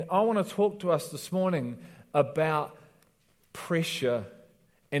I want to talk to us this morning about pressure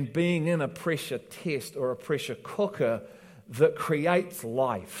and being in a pressure test or a pressure cooker that creates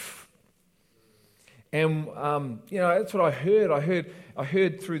life. And, that's what I heard. I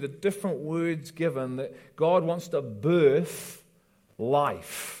heard through the different words given that God wants to birth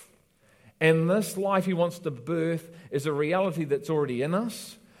life. And this life He wants to birth is a reality that's already in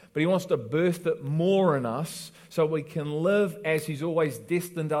us, but He wants to birth it more in us so we can live as He's always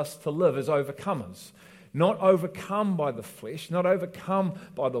destined us to live, as overcomers. Not overcome by the flesh, not overcome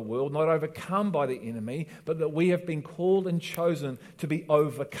by the world, not overcome by the enemy, but that we have been called and chosen to be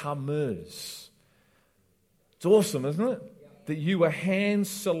overcomers. It's awesome, isn't it? That you were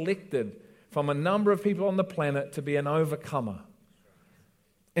hand-selected from a number of people on the planet to be an overcomer.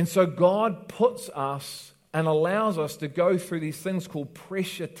 And so God puts us and allows us to go through these things called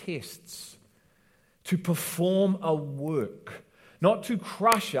pressure tests to perform a work. Not to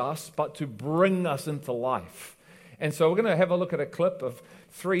crush us, but to bring us into life. And so we're going to have a look at a clip of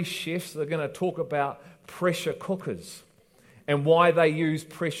 3 chefs that are going to talk about pressure cookers and why they use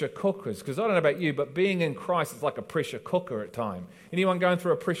pressure cookers. Because I don't know about you, but being in Christ is like a pressure cooker at times. Anyone going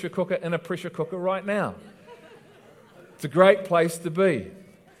through a pressure cooker in a pressure cooker right now? It's a great place to be.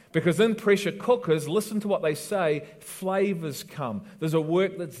 Because in pressure cookers, listen to what they say, flavors come. There's a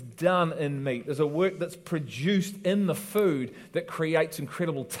work that's done in meat. There's a work that's produced in the food that creates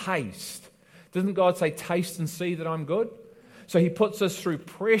incredible taste. Doesn't God say, taste and see that I'm good? So He puts us through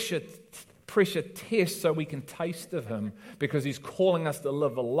pressure tests so we can taste of Him, because He's calling us to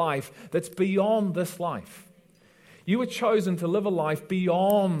live a life that's beyond this life. You were chosen to live a life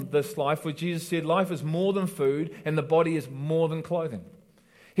beyond this life, where Jesus said life is more than food and the body is more than clothing.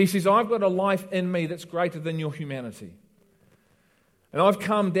 He says, I've got a life in me that's greater than your humanity. And I've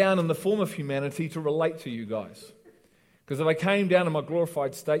come down in the form of humanity to relate to you guys. Because if I came down in my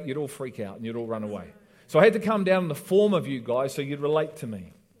glorified state, you'd all freak out and you'd all run away. So I had to come down in the form of you guys so you'd relate to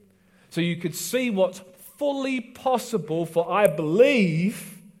me. So you could see what's fully possible, for I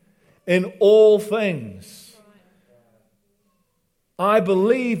believe in all things. I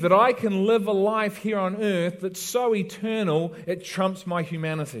believe that I can live a life here on earth that's so eternal, it trumps my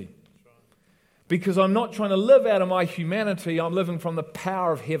humanity. Because I'm not trying to live out of my humanity, I'm living from the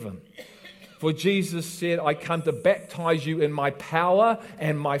power of heaven. For Jesus said, I come to baptize you in my power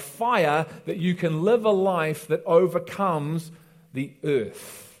and my fire, that you can live a life that overcomes the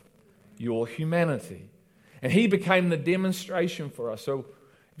earth, your humanity. And He became the demonstration for us. So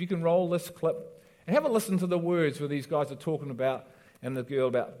if you can roll this clip and have a listen to the words where these guys are talking about, and the girl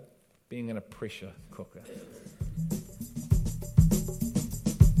about being in a pressure cooker.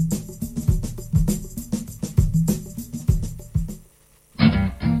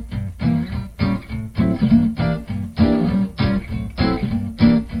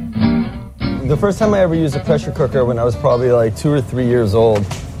 The first time I ever used a pressure cooker when I was probably like 2 or 3 years old,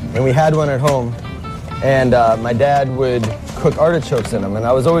 and we had one at home, and my dad would cook artichokes in them, and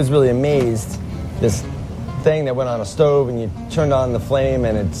I was always really amazed. This thing that went on a stove, and you turned on the flame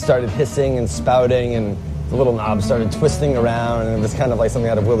and it started hissing and spouting, and the little knob started twisting around, and it was kind of like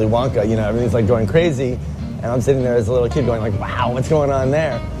something out of Willy Wonka, everything's like going crazy, and I'm sitting there as a little kid going like, wow, what's going on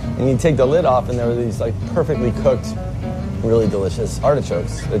there? And you take the lid off and there were these like perfectly cooked, really delicious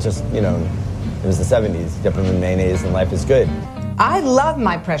artichokes. It just, it was the 70s, dip them in mayonnaise and life is good. I love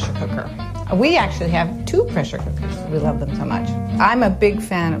my pressure cooker. We actually have 2 pressure cookers. We love them so much. I'm a big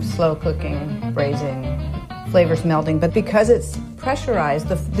fan of slow cooking, braising, flavors melting, but because it's pressurized,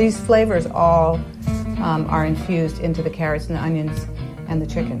 these flavors all are infused into the carrots and the onions and the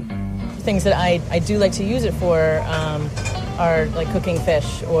chicken. Things that I do like to use it for are like cooking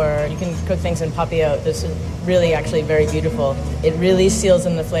fish, or you can cook things in papillote. This is really actually very beautiful. It really seals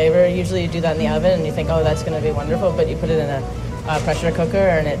in the flavor. Usually you do that in the oven and you think, oh, that's going to be wonderful, but you put it in a pressure cooker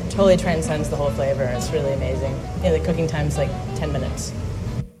and it totally transcends the whole flavor. It's really amazing. The cooking time's like 10 minutes.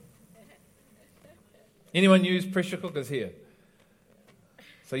 Anyone use pressure cookers here?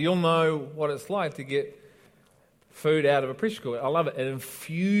 So you'll know what it's like to get food out of a pressure cooker. I love it. It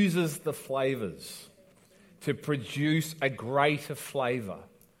infuses the flavors to produce a greater flavor.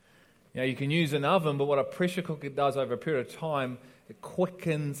 You can use an oven, but what a pressure cooker does over a period of time, it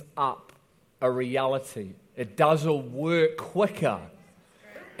quickens up a reality. It does a work quicker.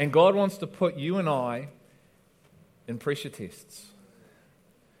 And God wants to put you and I in pressure tests.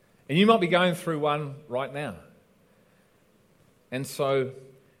 And you might be going through one right now. And so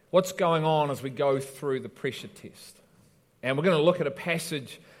what's going on as we go through the pressure test? And we're going to look at a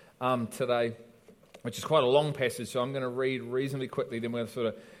passage today, which is quite a long passage, so I'm going to read reasonably quickly, then we're sort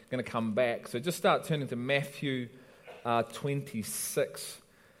of going to come back. So just start turning to Matthew 26.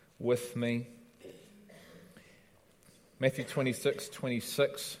 with me. Matthew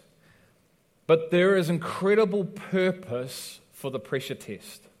 26:26. But there is incredible purpose for the pressure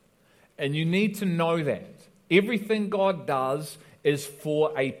test. And you need to know that. Everything God does is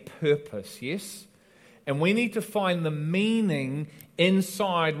for a purpose, yes? And we need to find the meaning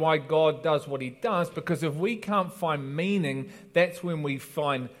inside why God does what He does, because if we can't find meaning, that's when we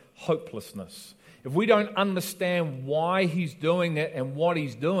find hopelessness. If we don't understand why He's doing it and what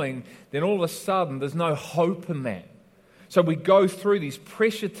He's doing, then all of a sudden there's no hope in that. So we go through these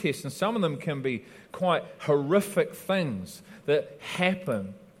pressure tests, and some of them can be quite horrific things that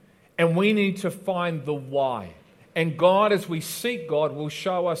happen. And we need to find the why. And God, as we seek God, will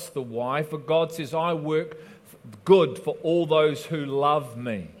show us the why. For God says, I work good for all those who love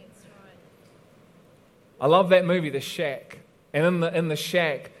me. I love that movie, The Shack. And in the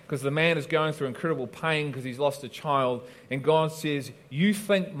shack, because the man is going through incredible pain because he's lost a child, and God says, you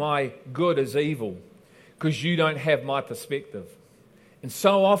think my good is evil because you don't have my perspective. And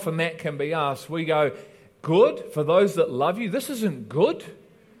so often that can be us. We go, good for those that love you? This isn't good.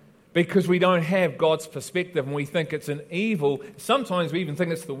 Because we don't have God's perspective and we think it's an evil. Sometimes we even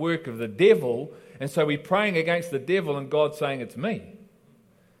think it's the work of the devil. And so we're praying against the devil and God's saying it's me.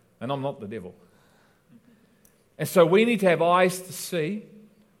 And I'm not the devil. And so we need to have eyes to see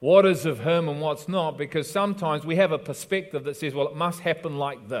what is of Him and what's not. Because sometimes we have a perspective that says, well, it must happen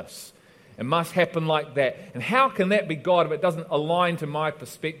like this. It must happen like that. And how can that be God if it doesn't align to my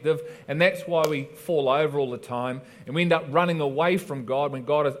perspective? And that's why we fall over all the time. And we end up running away from God when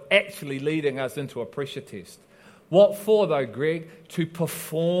God is actually leading us into a pressure test. What for though, Greg? To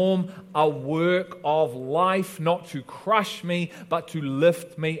perform a work of life, not to crush me, but to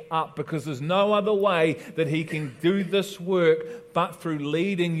lift me up. Because there's no other way that He can do this work but through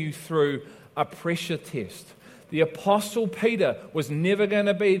leading you through a pressure test. The Apostle Peter was never going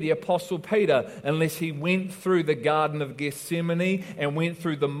to be the Apostle Peter unless he went through the Garden of Gethsemane and went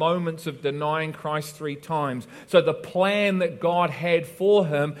through the moments of denying Christ 3 times. So the plan that God had for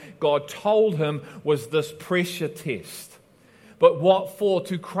him, God told him, was this pressure test. But what for?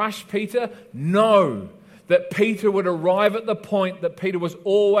 To crush Peter? No. That Peter would arrive at the point that Peter was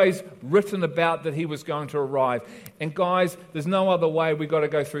always written about that he was going to arrive. And guys, there's no other way. We've got to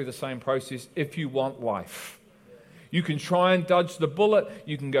go through the same process if you want life. You can try and dodge the bullet.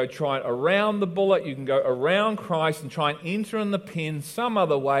 You can go try it around the bullet. You can go around Christ and try and enter in the pen some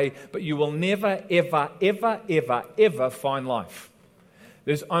other way, but you will never, ever, ever, ever, ever find life.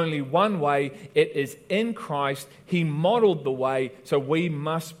 There's only one way. It is in Christ. He modeled the way, so we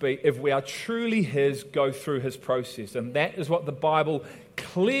must be, if we are truly His, go through His process. And that is what the Bible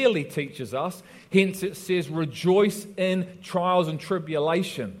clearly teaches us. Hence it says, rejoice in trials and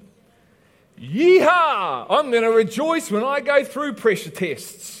tribulation. Yeehaw! I'm going to rejoice when I go through pressure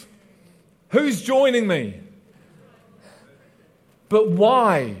tests. Who's joining me? But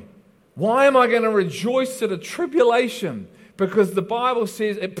why? Why am I going to rejoice at a tribulation? Because the Bible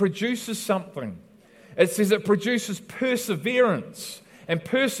says it produces something. It says it produces perseverance. And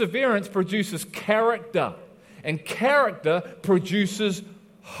perseverance produces character. And character produces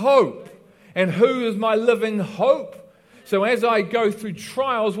hope. And who is my living hope? So as I go through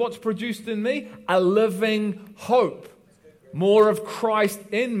trials, what's produced in me? A living hope. More of Christ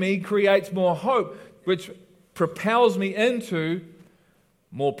in me creates more hope, which propels me into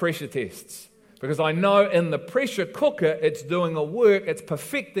more pressure tests. Because I know in the pressure cooker, it's doing a work, it's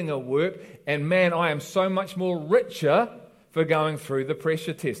perfecting a work, and man, I am so much more richer for going through the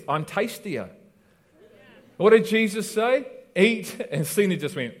pressure test. I'm tastier. What did Jesus say? Eat. And Simnor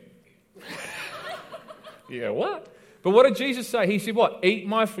just went, yeah, what? But what did Jesus say? He said what? Eat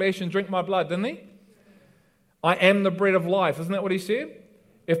my flesh and drink my blood, didn't He? I am the bread of life. Isn't that what He said?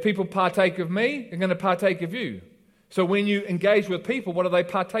 If people partake of me, they're going to partake of you. So when you engage with people, what are they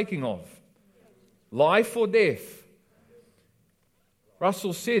partaking of? Life or death?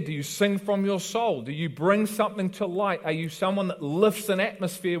 Russell said, do you sing from your soul? Do you bring something to light? Are you someone that lifts an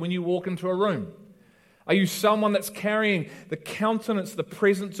atmosphere when you walk into a room? Are you someone that's carrying the countenance, the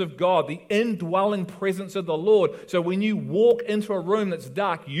presence of God, the indwelling presence of the Lord? So when you walk into a room that's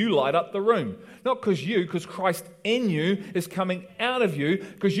dark, you light up the room. Not because Christ in you is coming out of you,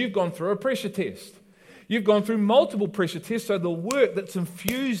 because you've gone through a pressure test. You've gone through multiple pressure tests, so the work that's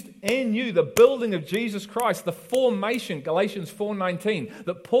infused in you, the building of Jesus Christ, the formation, Galatians 4:19,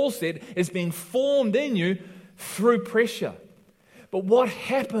 that Paul said is being formed in you through pressure. But what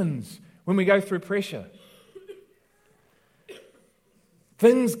happens when we go through pressure?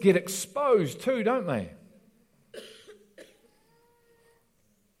 Things get exposed too, don't they?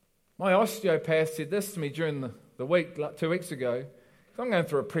 My osteopath said this to me during the week, like 2 weeks ago. So I'm going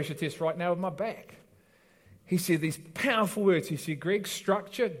through a pressure test right now with my back. He said these powerful words. He said, Greg,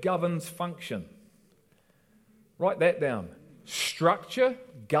 structure governs function. Write that down. Structure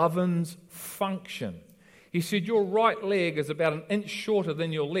governs function. He said, your right leg is about an inch shorter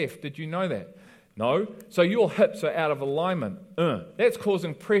than your left. Did you know that? No. So your hips are out of alignment. That's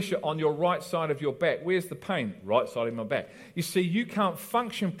causing pressure on your right side of your back. Where's the pain? Right side of my back. You see, you can't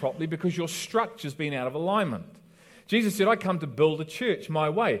function properly because your structure's been out of alignment. Jesus said, I come to build a church my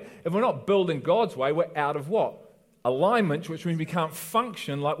way. If we're not building God's way, we're out of what? Alignment, which means we can't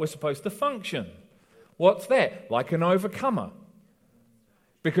function like we're supposed to function. What's that? Like an overcomer.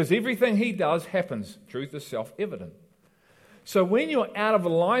 Because everything he does happens. Truth is self-evident. So when you're out of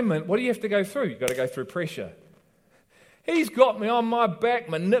alignment, what do you have to go through? You've got to go through pressure. He's got me on my back,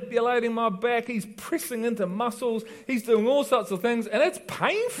 manipulating my back. He's pressing into muscles. He's doing all sorts of things, and it's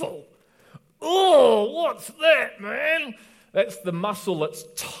painful. Oh, what's that, man? That's the muscle that's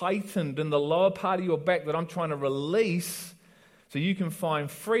tightened in the lower part of your back that I'm trying to release so you can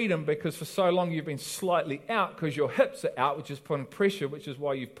find freedom, because for so long you've been slightly out because your hips are out, which is putting pressure, which is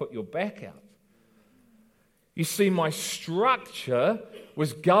why you've put your back out. You see, my structure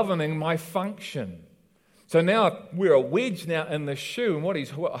was governing my function. So now we're a wedge now in the shoe, and what he's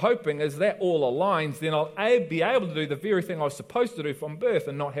hoping is that all aligns, then I'll be able to do the very thing I was supposed to do from birth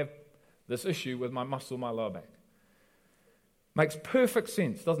and not have this issue with my muscle, my lower back. Makes perfect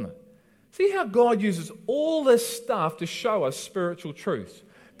sense, doesn't it? See how God uses all this stuff to show us spiritual truths.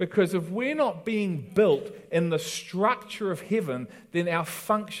 Because if we're not being built in the structure of heaven, then our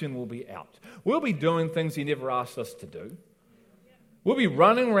function will be out. We'll be doing things he never asked us to do. We'll be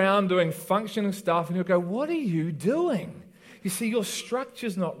running around doing functioning stuff, and he'll go, what are you doing? You see, your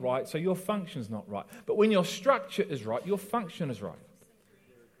structure's not right, so your function's not right. But when your structure is right, your function is right.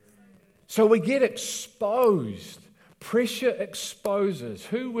 So we get exposed. Pressure exposes.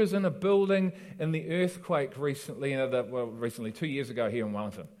 Who was in a building in the earthquake recently? Recently, 2 years ago here in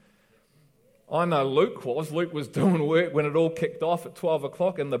Wellington. I know Luke was. Luke was doing work when it all kicked off at 12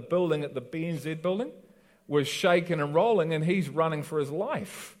 o'clock, and the building at the BNZ building was shaking and rolling, and he's running for his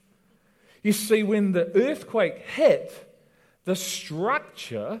life. You see, when the earthquake hit, the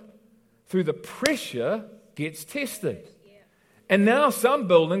structure, through the pressure, gets tested. And now some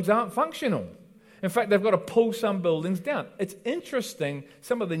buildings aren't functional. In fact, they've got to pull some buildings down. It's interesting,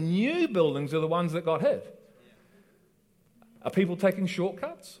 some of the new buildings are the ones that got hit. Are people taking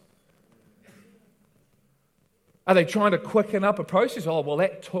shortcuts? Are they trying to quicken up a process? Oh, well,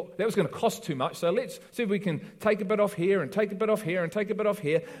 that was going to cost too much, so let's see if we can take a bit off here and take a bit off here and take a bit off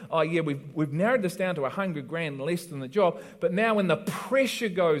here. Oh, yeah, we've narrowed this down to $100,000 less than the job. But now when the pressure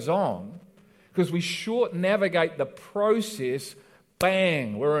goes on, because we short navigate the process,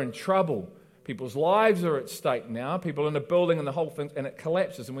 bang, we're in trouble. People's lives are at stake now. People in the building and the whole thing, and it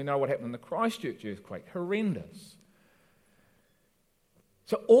collapses. And we know what happened in the Christchurch earthquake. Horrendous.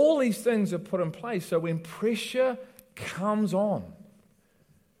 So all these things are put in place. So when pressure comes on,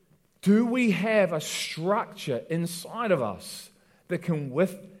 do we have a structure inside of us that can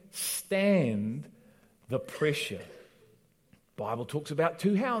withstand the pressure? The Bible talks about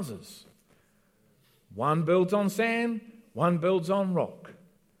two houses. One builds on sand, one builds on rock.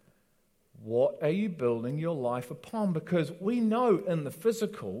 What are you building your life upon? Because we know in the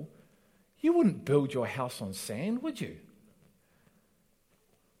physical, you wouldn't build your house on sand, would you?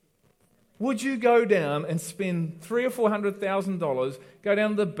 Would you go down and spend $300,000 or $400,000, go down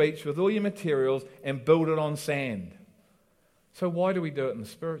to the beach with all your materials and build it on sand? So why do we do it in the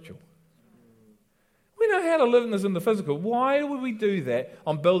spiritual? We know how to live in this in the physical. Why would we do that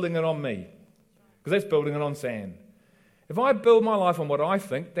on building it on me? Because that's building it on sand. If I build my life on what I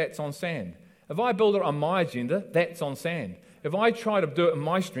think, that's on sand. If I build it on my agenda, that's on sand. If I try to do it in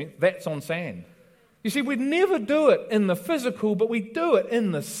my strength, that's on sand. You see, we'd never do it in the physical, but we do it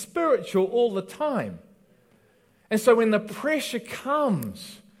in the spiritual all the time. And so when the pressure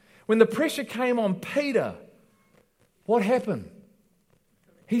comes, when the pressure came on Peter, what happened?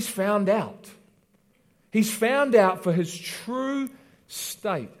 He's found out. He's found out for his true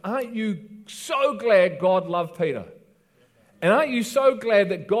state. Aren't you so glad God loved Peter? And aren't you so glad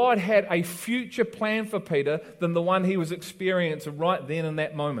that God had a future plan for Peter than the one he was experiencing right then in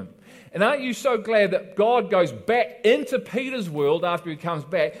that moment? And aren't you so glad that God goes back into Peter's world after he comes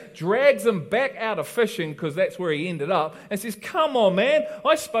back, drags him back out of fishing because that's where he ended up, and says, come on, man,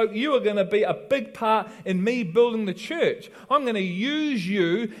 I spoke you are going to be a big part in me building the church. I'm going to use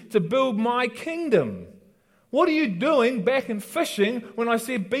you to build my kingdom. What are you doing back in fishing when I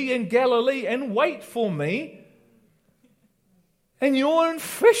said be in Galilee and wait for me? And you're in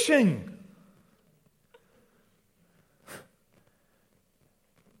fishing.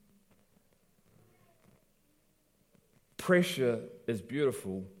 Pressure is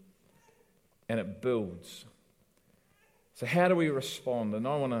beautiful and it builds. So how do we respond? And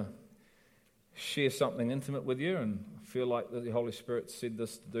I want to share something intimate with you, and I feel like the Holy Spirit said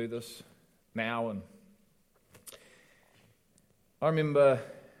this to do this now. And I remember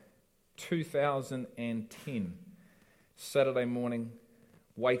 2010, Saturday morning,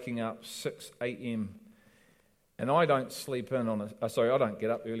 waking up 6 a.m. And I don't sleep in on I don't get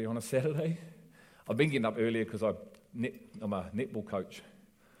up early on a Saturday. I've been getting up earlier because I'm a netball coach.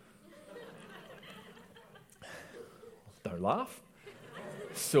 Don't laugh.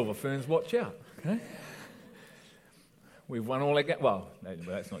 Silver Ferns, watch out. Okay? We've won all our games. Well, no,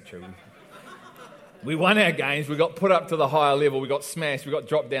 that's not true. We won our games. We got put up to the higher level. We got smashed. We got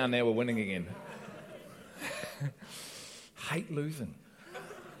dropped down. Now we're winning again. Hate losing.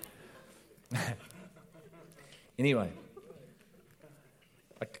 Anyway,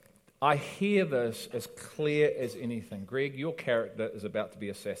 I hear this as clear as anything. Greg, your character is about to be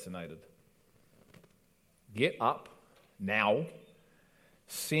assassinated. Get up now.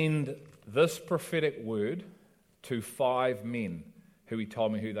 Send this prophetic word to 5 men who he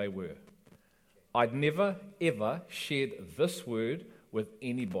told me who they were. I'd never, ever shared this word with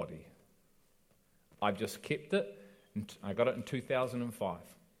anybody. I've just kept it. I got it in 2005.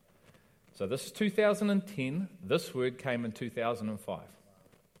 So this is 2010. This word came in 2005.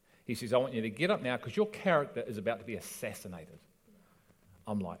 He says, I want you to get up now because your character is about to be assassinated.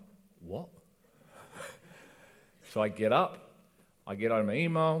 I'm like, what? So I get up. I get on my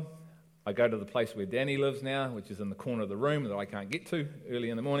email. I go to the place where Danny lives now, which is in the corner of the room that I can't get to early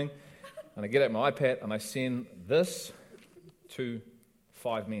in the morning. And I get out my iPad and I send this to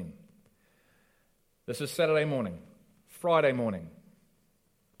 5 men. This is Saturday morning. Friday morning,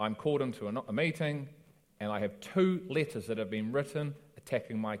 I'm called into a meeting and I have 2 letters that have been written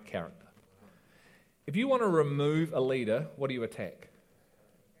attacking my character. If you want to remove a leader, what do you attack?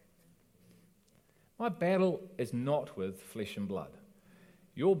 My battle is not with flesh and blood.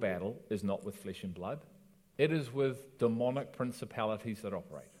 Your battle is not with flesh and blood. It is with demonic principalities that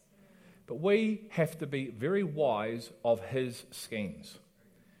operate. But we have to be very wise of his schemes.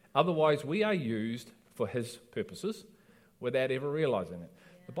 Otherwise, we are used for his purposes without ever realizing it.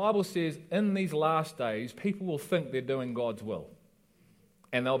 The Bible says in these last days, people will think they're doing God's will.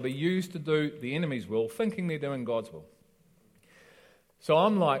 And they'll be used to do the enemy's will, thinking they're doing God's will. So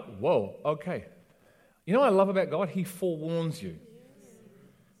I'm like, whoa, okay. You know what I love about God? He forewarns you.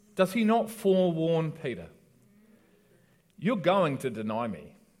 Does he not forewarn Peter? You're going to deny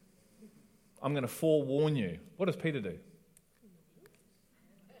me. I'm going to forewarn you. What does Peter do?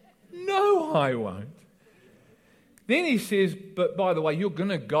 No, I won't. Then he says, but by the way, you're going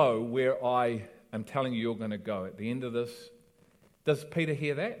to go where I am telling you you're going to go at the end of this. Does Peter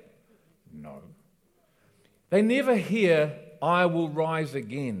hear that? No. They never hear, I will rise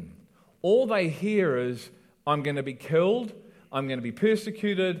again. All they hear is, I'm going to be killed, I'm going to be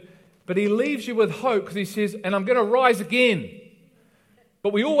persecuted, but he leaves you with hope because he says, and I'm going to rise again.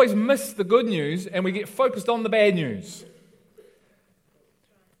 But we always miss the good news and we get focused on the bad news.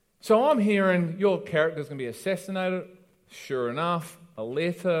 So I'm hearing your character's going to be assassinated. Sure enough, 2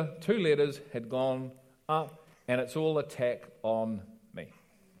 letters had gone up, and it's all attack on me.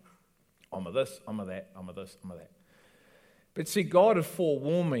 I'm a this, I'm a that, I'm a this, I'm a that. But see, God had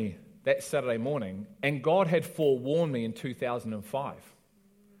forewarned me that Saturday morning, and God had forewarned me in 2005.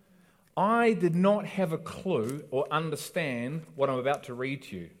 I did not have a clue or understand what I'm about to read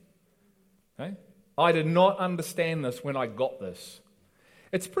to you. Okay? I did not understand this when I got this.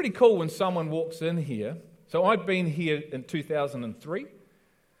 It's pretty cool when someone walks in here. So I'd been here in 2003.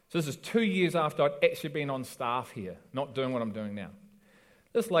 So this is 2 years after I'd actually been on staff here, not doing what I'm doing now.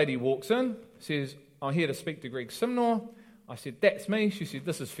 This lady walks in, says, I'm here to speak to Greg Simnor. I said, that's me. She said,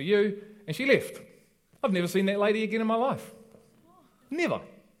 this is for you. And she left. I've never seen that lady again in my life. Never.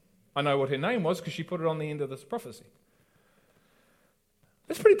 I know what her name was because she put it on the end of this prophecy.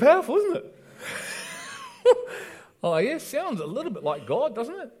 That's pretty powerful, isn't it? Oh, yeah, sounds a little bit like God,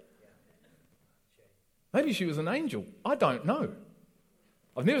 doesn't it? Maybe she was an angel. I don't know.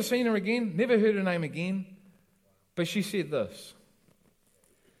 I've never seen her again, never heard her name again. But she said this.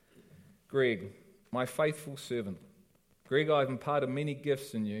 Greg, my faithful servant. Greg, I've imparted many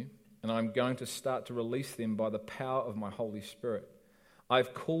gifts in you, and I'm going to start to release them by the power of my Holy Spirit.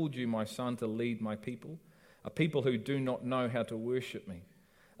 I've called you, my son, to lead my people, a people who do not know how to worship me,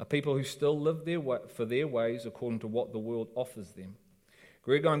 a people who still live for their ways according to what the world offers them.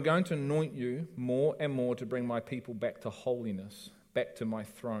 Greg, I'm going to anoint you more and more to bring my people back to holiness, back to my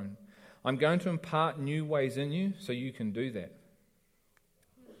throne. I'm going to impart new ways in you so you can do that.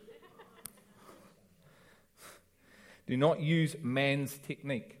 Do not use man's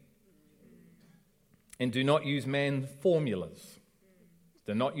technique. And do not use man's formulas.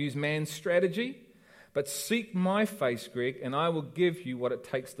 Do not use man's strategy, but seek my face, Greg, and I will give you what it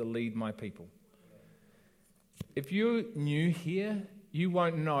takes to lead my people. If you're new here, you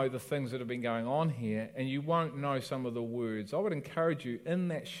won't know the things that have been going on here, and you won't know some of the words. I would encourage you, in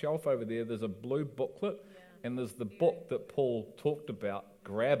that shelf over there's a blue booklet, and there's the book that Paul talked about.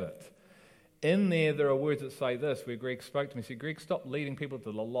 Grab it. In there are words that say this, where Greg spoke to me. He said, Greg, stop leading people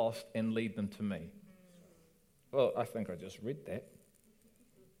to the lost and lead them to me. Well, I think I just read that.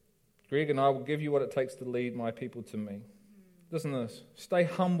 Greg, and I will give you what it takes to lead my people to me. Listen to this. Stay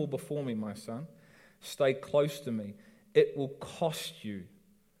humble before me, my son. Stay close to me. It will cost you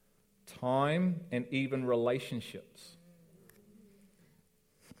time and even relationships.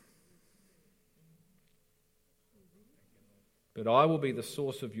 But I will be the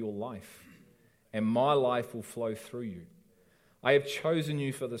source of your life, and my life will flow through you. I have chosen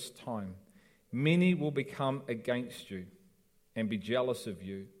you for this time. Many will become against you and be jealous of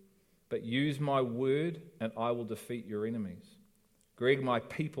you, but use my word, and I will defeat your enemies. Greg, my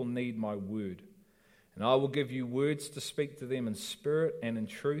people need my word. And I will give you words to speak to them in spirit and in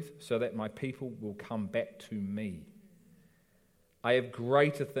truth, so that my people will come back to me. I have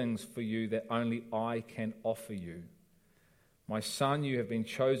greater things for you that only I can offer you. My son, you have been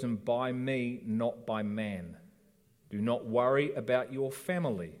chosen by me, not by man. Do not worry about your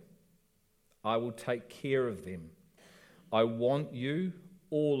family. I will take care of them. I want you,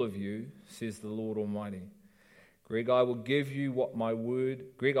 all of you, says the Lord Almighty. Greg, I will give you what my word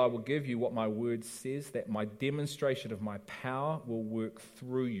says, that my demonstration of my power will work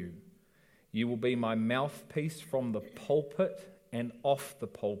through you. You will be my mouthpiece from the pulpit and off the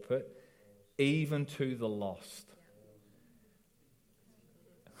pulpit, even to the lost.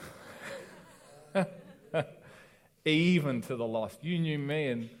 Even to the lost. You knew me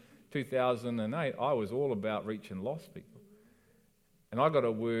in 2008. I was all about reaching lost people. And I got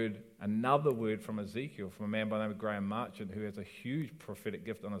another word from Ezekiel, from a man by the name of Graham Marchant, who has a huge prophetic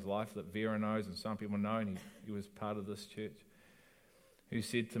gift on his life that Vera knows and some people know, and he was part of this church, who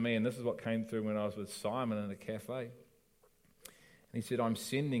said to me, and this is what came through when I was with Simon in a cafe, and he said, I'm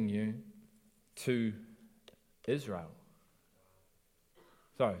sending you to Israel.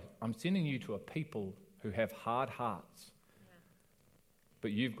 So, I'm sending you to a people who have hard hearts,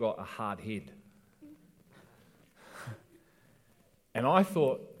 but you've got a hard head. And I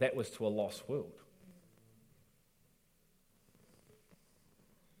thought that was to a lost world.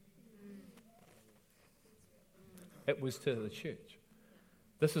 It was to the church.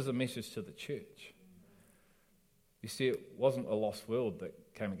 This is a message to the church. You see, it wasn't a lost world that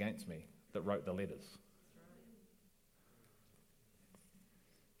came against me, that wrote the letters.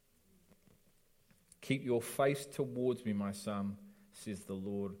 Keep your face towards me, my son, says the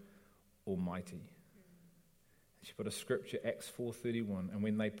Lord Almighty. She put a scripture, Acts 4:31, and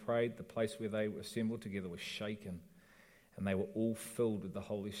when they prayed, the place where they were assembled together was shaken, and they were all filled with the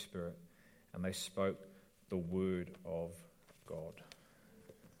Holy Spirit, and they spoke the word of God.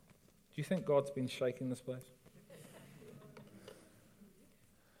 Do you think God's been shaking this place?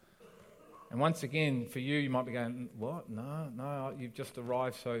 And once again, for you, you might be going, what? No, you've just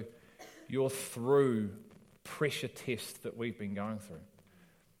arrived, so you're through pressure tests that we've been going through.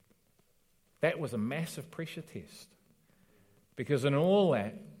 That was a massive pressure test. Because in all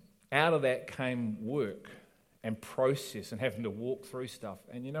that, out of that came work and process and having to walk through stuff.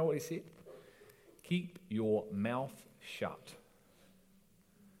 And you know what he said? Keep your mouth shut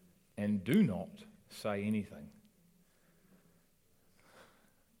and do not say anything.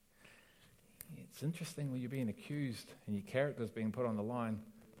 It's interesting when you're being accused and your character's being put on the line,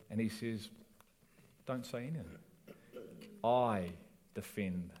 and he says, don't say anything. I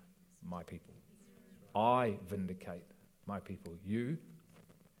defend my people. I vindicate my people. You?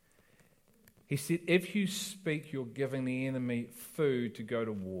 He said, if you speak, you're giving the enemy food to go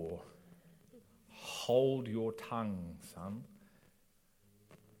to war. Hold your tongue, son.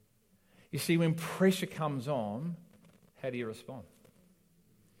 You see, when pressure comes on, how do you respond?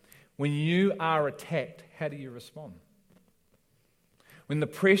 When you are attacked, how do you respond? When the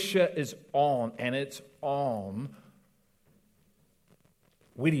pressure is on, and it's on,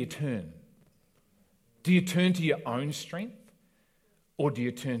 where do you turn? Do you turn to your own strength, or do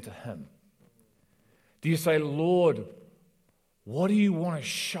you turn to Him? Do you say, Lord, what do you want to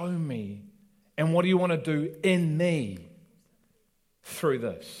show me, and what do you want to do in me through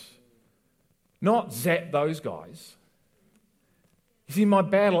this? Not zap those guys. You see, our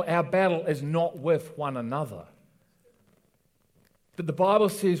battle is not with one another. But the Bible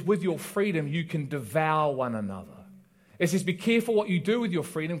says with your freedom you can devour one another. It says, be careful what you do with your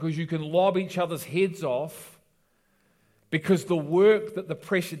freedom because you can lob each other's heads off because the work that the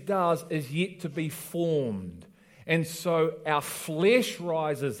pressure does is yet to be formed. And so our flesh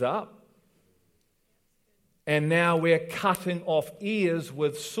rises up, and now we're cutting off ears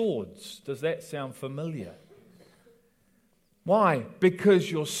with swords. Does that sound familiar? Why?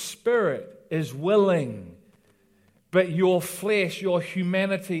 Because your spirit is willing, but your flesh, your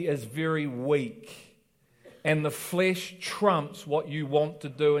humanity is very weak. And the flesh trumps what you want to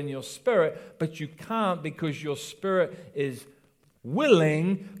do in your spirit, but you can't because your spirit is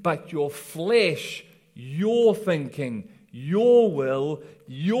willing, but your flesh, your thinking, your will,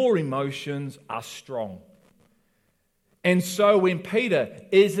 your emotions are strong. And so when Peter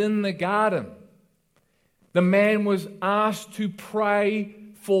is in the garden, the man was asked to pray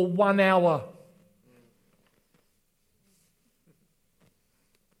for 1 hour.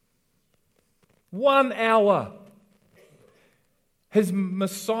 One hour. His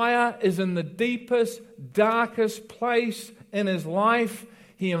Messiah is in the deepest, darkest place in his life.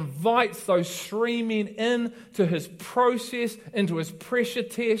 He invites those 3 men in to his process, into his pressure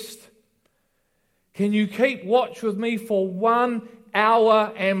test. Can you keep watch with me for 1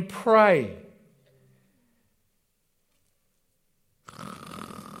 hour and pray?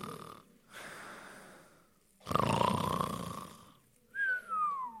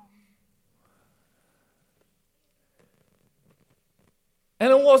 And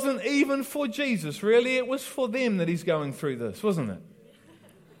it wasn't even for Jesus, really. It was for them that he's going through this, wasn't it?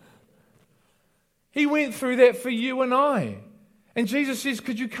 He went through that for you and I. And Jesus says,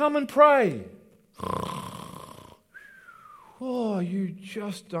 could you come and pray? Oh, you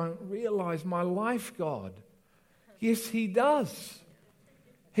just don't realize my life, God. Yes, he does.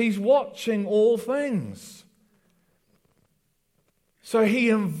 He's watching all things. So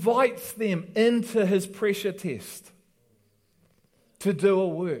he invites them into his pressure test to do a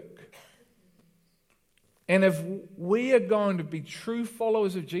work. And if we are going to be true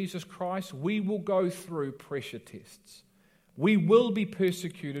followers of Jesus Christ, we will go through pressure tests. We will be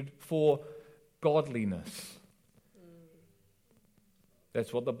persecuted for godliness.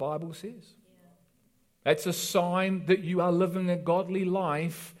 That's what the Bible says. That's a sign that you are living a godly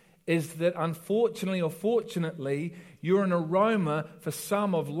life, is that unfortunately or fortunately, you're an aroma for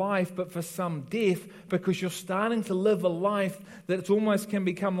some of life, but for some death, because you're starting to live a life that it almost can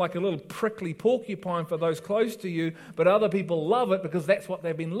become like a little prickly porcupine for those close to you, but other people love it because that's what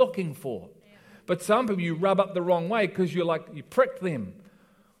they've been looking for. But some people you rub up the wrong way because you prick them.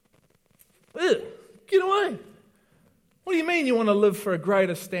 Ugh, get away. What do you mean you want to live for a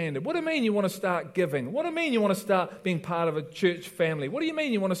greater standard? What do you mean you want to start giving? What do you mean you want to start being part of a church family? What do you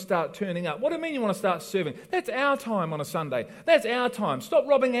mean you want to start turning up? What do you mean you want to start serving? That's our time on a Sunday. That's our time. Stop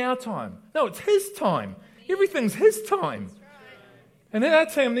robbing our time. No, it's his time. Everything's his time. And then our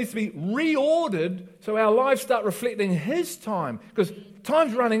time needs to be reordered so our lives start reflecting his time, because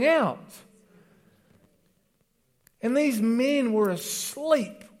time's running out. And these men were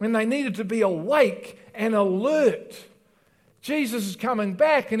asleep when they needed to be awake and alert. Jesus is coming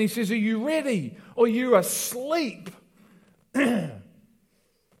back and he says, are you ready or are you asleep?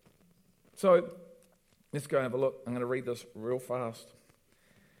 So let's go and have a look. I'm going to read this real fast.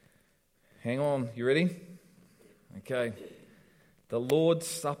 Hang on, you ready? Okay. The Lord's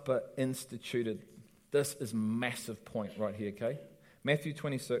Supper instituted. This is a massive point right here, okay? Matthew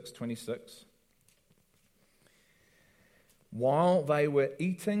 26:26. While they were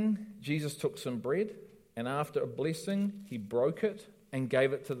eating, Jesus took some bread, and after a blessing, he broke it and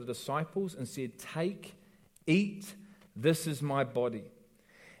gave it to the disciples and said, take, eat, this is my body.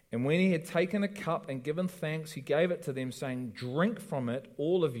 And when he had taken a cup and given thanks, he gave it to them, saying, drink from it,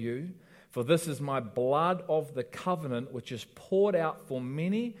 all of you, for this is my blood of the covenant, which is poured out for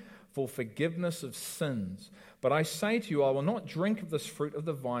many for forgiveness of sins. But I say to you, I will not drink of this fruit of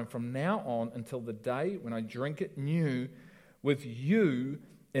the vine from now on until the day when I drink it new with you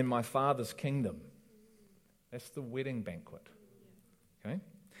in my Father's kingdom. That's the wedding banquet. Okay?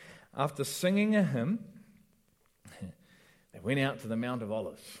 After singing a hymn, they went out to the Mount of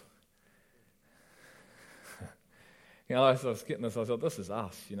Olives. As I was getting this, I thought, this is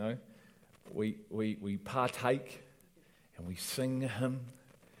us, We partake and we sing a hymn,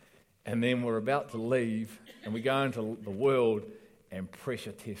 and then we're about to leave and we go into the world and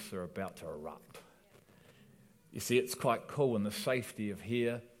pressure tests are about to erupt. You see, it's quite cool in the safety of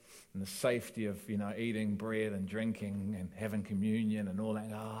here, and the safety of, eating bread and drinking and having communion and all that.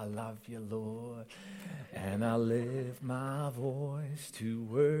 Oh, I love you, Lord, and I lift my voice to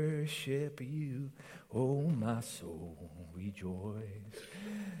worship you. Oh, my soul, rejoice.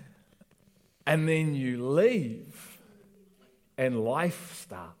 And then you leave, and life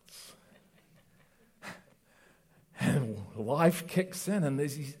starts. And life kicks in, and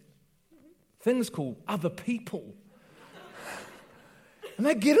there's these things called other people. And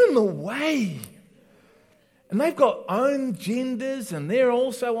they get in the way. And they've got own genders, and they're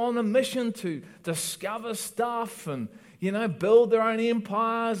also on a mission to discover stuff and, build their own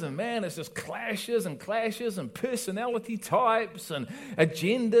empires. And man, it's just clashes and personality types and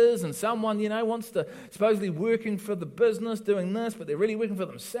agendas. And someone, wants to supposedly working for the business doing this, but they're really working for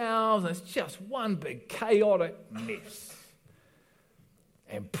themselves. And it's just one big chaotic mess.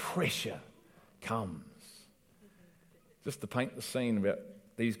 And pressure comes. Just to paint the scene about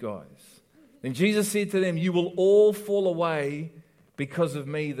these guys. Then Jesus said to them, "You will all fall away because of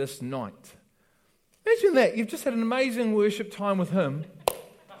me this night." Imagine that. You've just had an amazing worship time with him.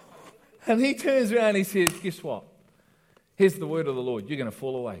 And he turns around and he says, guess what? Here's the word of the Lord. You're going to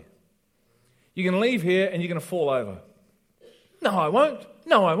fall away. You're going to leave here and you're going to fall over. No, I won't.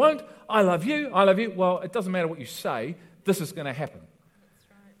 No, I won't. I love you. I love you. Well, it doesn't matter what you say. This is going to happen.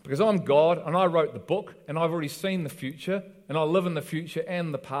 Because I'm God and I wrote the book and I've already seen the future and I live in the future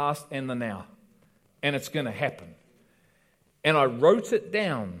and the past and the now. And it's going to happen. And I wrote it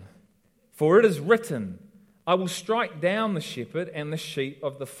down. For it is written, I will strike down the shepherd and the sheep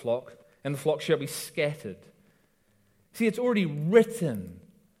of the flock, and the flock shall be scattered. See, it's already written.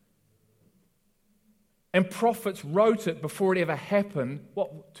 And prophets wrote it before it ever happened.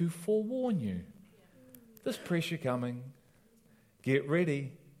 What? To forewarn you. There's pressure coming. Get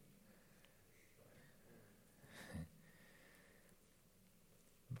ready.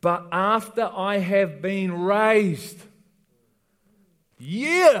 But after I have been raised,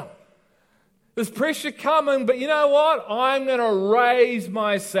 there's pressure coming, but you know what? I'm going to raise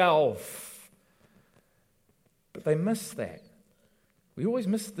myself. But they miss that. We always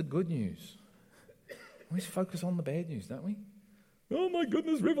miss the good news. We always focus on the bad news, don't we? Oh my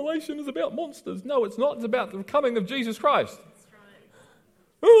goodness, Revelation is about monsters. No, it's not. It's about the coming of Jesus Christ. That's right.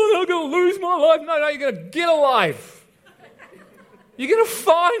 Oh, I'm going to lose my life. No, you're going to get a life. You're going to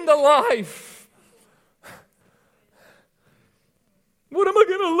find a life. What am I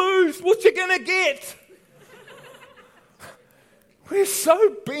going to lose? What you going to get? We're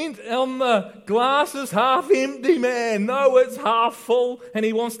so bent on the glass is half empty, man. No, it's half full, and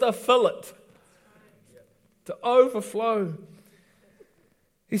he wants to fill it to overflow.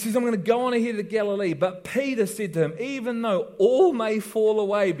 He says, I'm going to go on ahead to Galilee. But Peter said to him, even though all may fall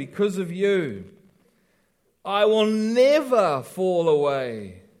away because of you, I will never fall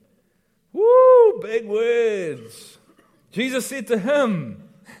away. Woo, big words. Jesus said to him,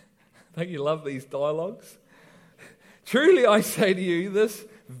 don't you love these dialogues? Truly I say to you, this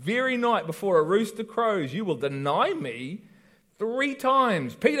very night before a rooster crows, you will deny me 3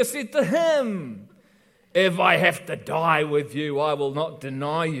 times. Peter said to him, if I have to die with you, I will not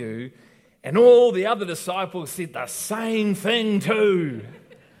deny you. And all the other disciples said the same thing too.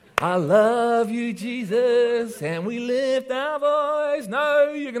 I love you, Jesus, and we lift our voice.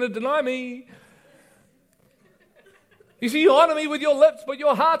 No, you're going to deny me. You see, you honor me with your lips, but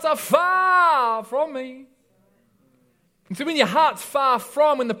your hearts are far from me. And so when your heart's far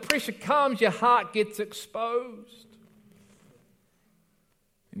from, when the pressure comes, your heart gets exposed.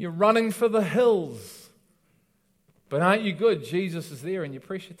 And you're running for the hills. But aren't you good? Jesus is there in your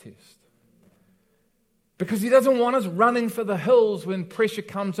pressure test. Because he doesn't want us running for the hills when pressure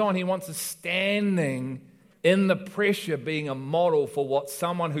comes on. He wants us standing in the pressure, being a model for what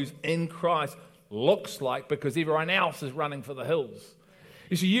someone who's in Christ looks like, because everyone else is running for the hills.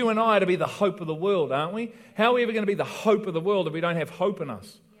 You see, you and I are to be the hope of the world, aren't we? How are we ever going to be the hope of the world if we don't have hope in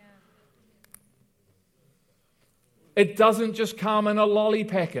us? Yeah. It doesn't just come in a lolly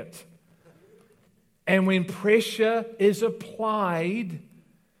packet. And when pressure is applied,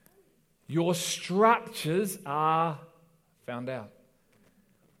 your structures are found out,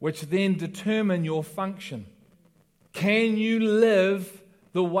 which then determine your function. Can you live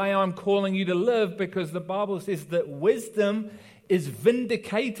the way I'm calling you to live? Because the Bible says that wisdom is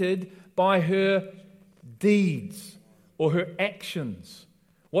vindicated by her deeds or her actions.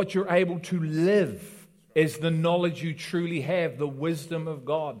 What you're able to live is the knowledge you truly have, the wisdom of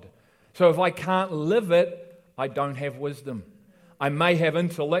God. So if I can't live it, I don't have wisdom. I may have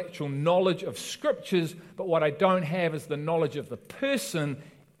intellectual knowledge of scriptures, but what I don't have is the knowledge of the person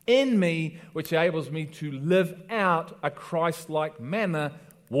in me, which enables me to live out a Christ-like manner,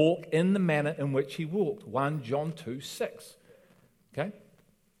 walk in the manner in which he walked. 1 John 2:6. Okay?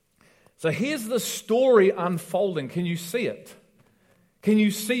 So here's the story unfolding. Can you see it? Can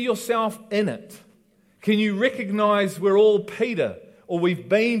you see yourself in it? Can you recognize we're all Peter, or we've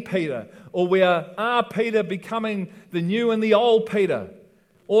been Peter, or we are Peter becoming the new and the old Peter,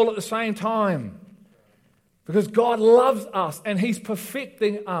 all at the same time. Because God loves us and He's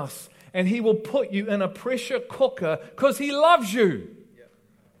perfecting us, and He will put you in a pressure cooker because He loves you.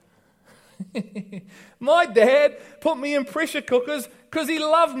 My dad put me in pressure cookers because he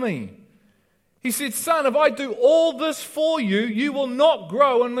loved me. He said, son, if I do all this for you, you will not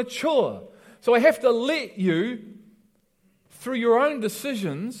grow and mature. So I have to let you, through your own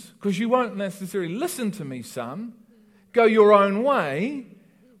decisions, because you won't necessarily listen to me, son, go your own way,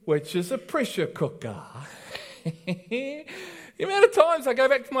 which is a pressure cooker. The amount of times I go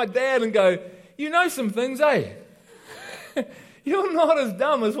back to my dad and go, you know some things, eh? You're not as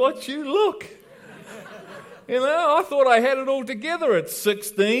dumb as what you look. I thought I had it all together at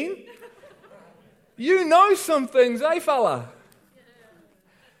 16. You know some things, eh, fella?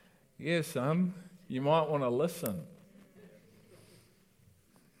 Yes, son, you might want to listen.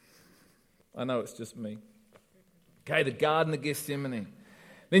 I know it's just me. Okay, the Garden of Gethsemane.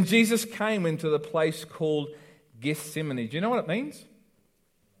 Then Jesus came into the place called Gethsemane. Do you know what it means?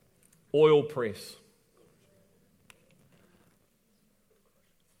 Oil press.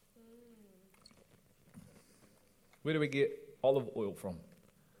 Where do we get olive oil from?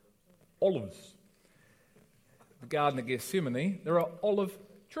 Olives. The Garden of Gethsemane, there are olive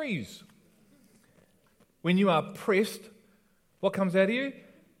trees. When you are pressed, what comes out of you?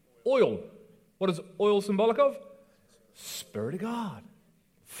 Oil. What is oil symbolic of? Spirit of God.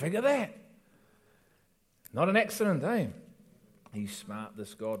 Figure that. Not an accident, eh? He's smart,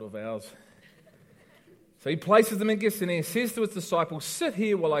 this God of ours. So he places them in Gethsemane and says to his disciples, sit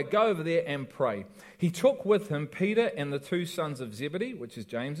here while I go over there and pray. He took with him Peter and the two sons of Zebedee, which is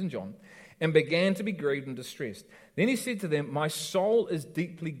James and John, and began to be grieved and distressed. Then he said to them, my soul is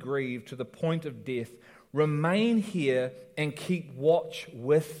deeply grieved to the point of death. Remain here and keep watch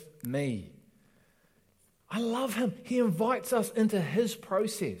with me. I love him. He invites us into his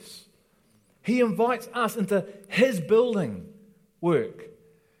process. He invites us into his building work.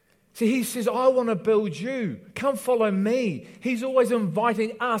 See, he says, I want to build you. Come follow me. He's always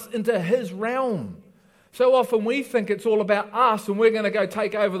inviting us into his realm. So often we think it's all about us and we're going to go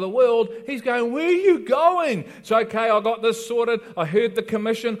take over the world. He's going, where are you going? It's okay, I got this sorted. I heard the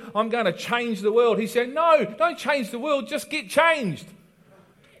commission. I'm going to change the world. He said, no, don't change the world. Just get changed.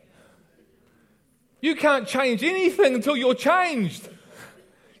 You can't change anything until you're changed.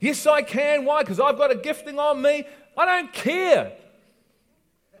 Yes, I can. Why? Because I've got a gifting on me. I don't care.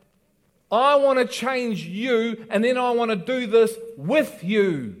 I want to change you, and then I want to do this with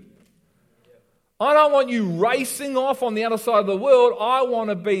you. I don't want you racing off on the other side of the world. I want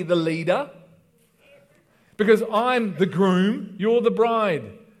to be the leader because I'm the groom, you're the bride.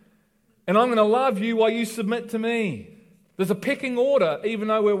 And I'm going to love you while you submit to me. There's a pecking order, even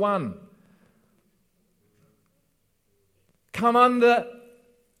though we're one. Come under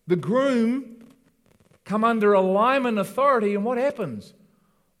the groom, come under alignment authority, and what happens?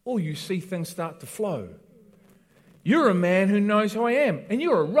 Oh, you see things start to flow. You're a man who knows who I am, and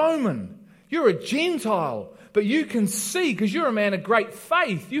you're a Roman. You're a Gentile, but you can see, because you're a man of great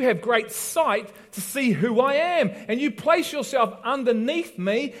faith, you have great sight to see who I am, and you place yourself underneath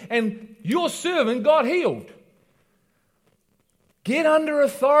me, and your servant got healed. Get under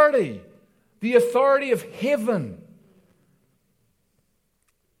authority, the authority of heaven,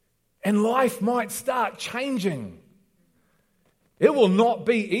 and life might start changing. It will not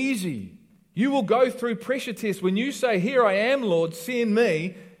be easy. You will go through pressure tests. When you say, here I am, Lord, send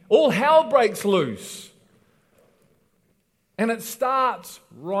me, all hell breaks loose. And it starts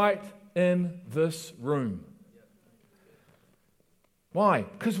right in this room. Why?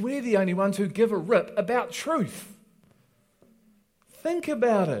 Because we're the only ones who give a rip about truth. Think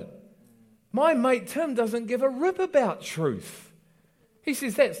about it. My mate Tim doesn't give a rip about truth. He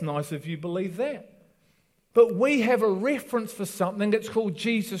says, that's nice if you believe that. But we have a reference for something that's called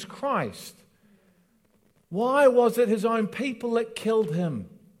Jesus Christ. Why was it his own people that killed him?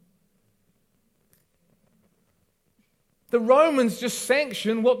 The Romans just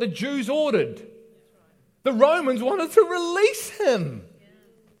sanctioned what the Jews ordered. The Romans wanted to release him.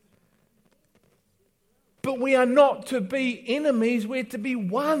 But we are not to be enemies, we're to be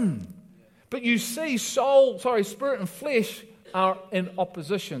one. But you see, spirit and flesh are in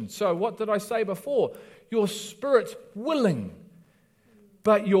opposition. So what did I say before? Your spirit's willing,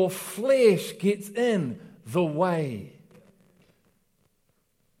 but your flesh gets in the way.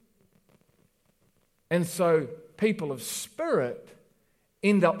 And so people of spirit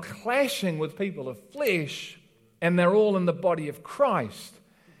end up clashing with people of flesh, and they're all in the body of Christ.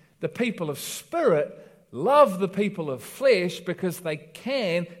 The people of spirit love the people of flesh because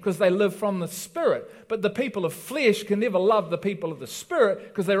they live from the Spirit. But the people of flesh can never love the people of the Spirit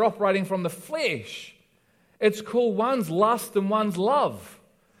because they're operating from the flesh. It's called one's lust and one's love.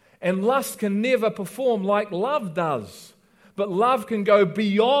 And lust can never perform like love does. But love can go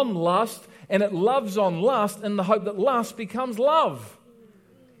beyond lust, and it loves on lust in the hope that lust becomes love.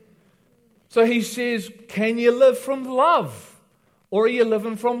 So he says, can you live from love? Or are you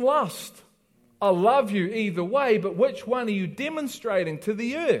living from lust? I love you either way, but which one are you demonstrating to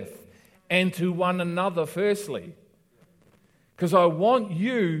the earth and to one another firstly? Because I want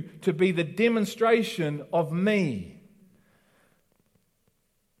you to be the demonstration of me.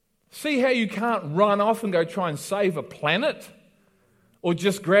 See how you can't run off and go try and save a planet or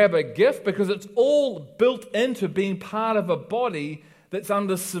just grab a gift, because it's all built into being part of a body that's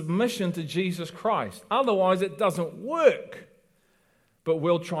under submission to Jesus Christ. Otherwise, it doesn't work. But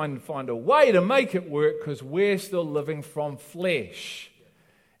we'll try and find a way to make it work because we're still living from flesh.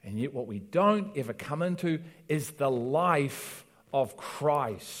 And yet what we don't ever come into is the life of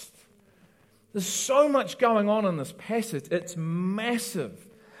Christ. There's so much going on in this passage. It's massive.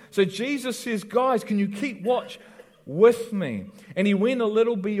 So Jesus says, guys, can you keep watch with me? And he went a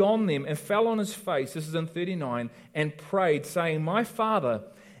little beyond them and fell on his face, this is in 39, and prayed, saying, my Father,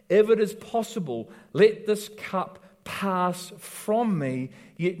 if it is possible, let this cup pass from me,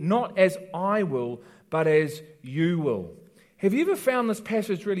 yet not as I will, but as you will. Have you ever found this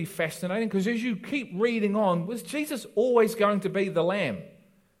passage really fascinating? Because as you keep reading on, was Jesus always going to be the lamb?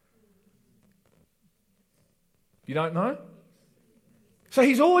 You don't know? So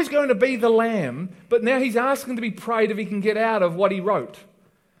he's always going to be the lamb, but now he's asking to be prayed if he can get out of what he wrote.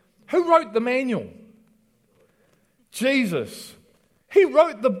 Who wrote the manual? Jesus. He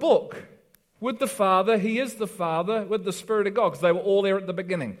wrote the book. With the Father, he is the Father, with the Spirit of God, because they were all there at the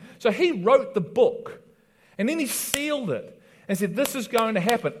beginning. So he wrote the book, and then he sealed it and said, this is going to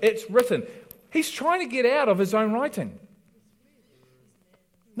happen. It's written. He's trying to get out of his own writing.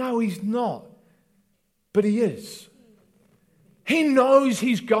 No, he's not. But he is. He knows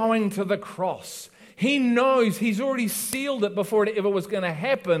he's going to the cross. He knows he's already sealed it before it ever was going to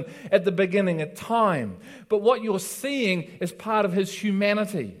happen at the beginning of time. But what you're seeing is part of his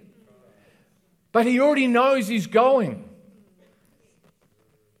humanity. But he already knows he's going.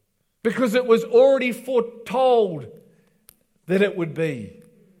 Because it was already foretold that it would be.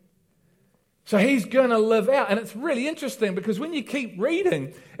 So he's going to live out. And it's really interesting because when you keep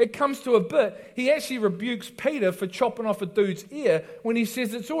reading, it comes to a bit. He actually rebukes Peter for chopping off a dude's ear when he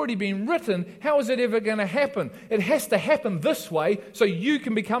says it's already been written. How is it ever going to happen? It has to happen this way so you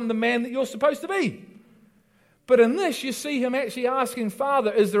can become the man that you're supposed to be. But in this, you see him actually asking,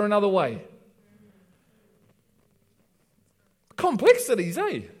 Father, is there another way? Complexities,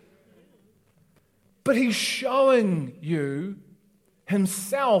 eh? But he's showing you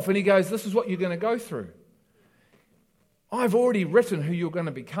himself, and he goes, this is what you're going to go through. I've already written who you're going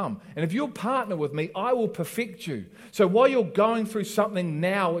to become. And if you'll partner with me, I will perfect you. So while you're going through something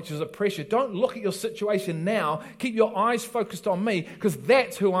now, which is a pressure, don't look at your situation now. Keep your eyes focused on me, because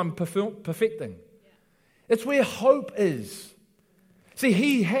that's who I'm perfecting. It's where hope is. See,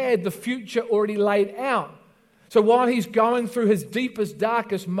 he had the future already laid out. So while he's going through his deepest,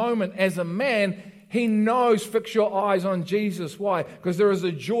 darkest moment as a man, he knows, fix your eyes on Jesus. Why? Because there is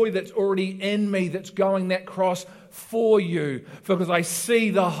a joy that's already in me that's going that cross for you. Because I see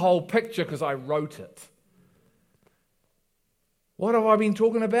the whole picture because I wrote it. What have I been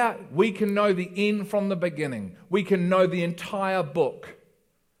talking about? We can know the end from the beginning. We can know the entire book.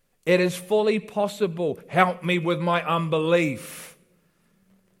 It is fully possible. Help me with my unbelief.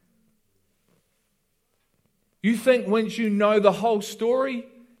 You think once you know the whole story,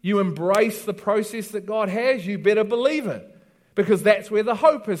 you embrace the process that God has, you better believe it. Because that's where the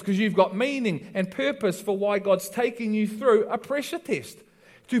hope is, because you've got meaning and purpose for why God's taking you through a pressure test.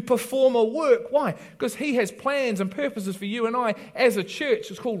 To perform a work. Why? Because he has plans and purposes for you and I as a church.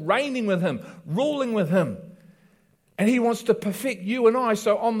 It's called reigning with him, ruling with him. And he wants to perfect you and I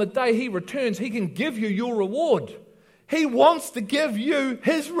so on the day he returns, he can give you your reward. He wants to give you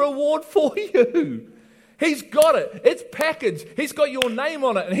his reward for you. He's got it. It's packaged. He's got your name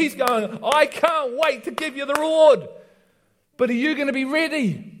on it. And he's going, I can't wait to give you the reward. But are you going to be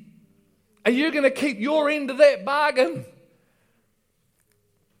ready? Are you going to keep your end of that bargain?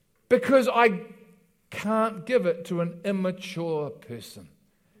 Because I can't give it to an immature person.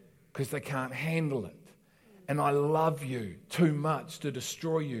 Because they can't handle it. And I love you too much to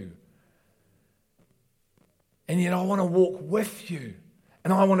destroy you. And yet I want to walk with you.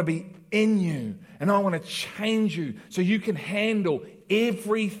 And I want to be in you. And I want to change you so you can handle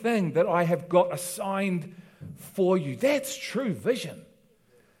everything that I have got assigned for you. That's true vision.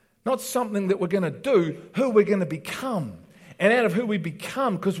 Not something that we're going to do, who we're going to become. And out of who we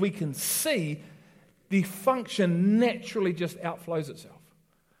become, because we can see, the function naturally just outflows itself.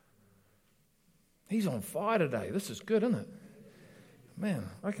 He's on fire today. This is good, isn't it? Man,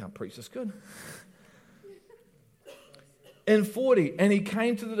 I can't preach this good. In 40, and he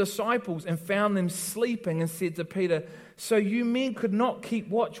came to the disciples and found them sleeping and said to Peter, so you men could not keep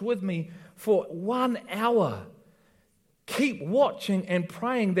watch with me for 1 hour. Keep watching and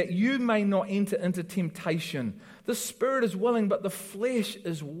praying that you may not enter into temptation. The spirit is willing, but the flesh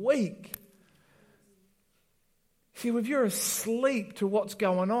is weak. See, if you're asleep to what's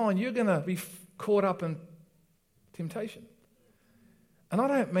going on, you're going to be caught up in temptation. And I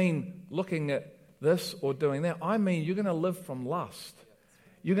don't mean looking at this or doing that. I mean you're going to live from lust.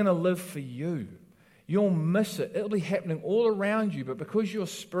 You're going to live for you. You'll miss it. It'll be happening all around you, but because you're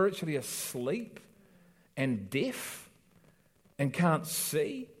spiritually asleep and deaf and can't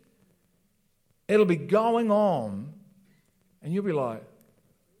see, it'll be going on and you'll be like,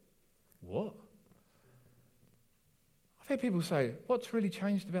 what? I've had people say, what's really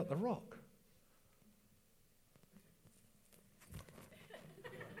changed about the rock?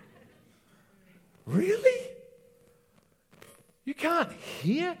 Really? You can't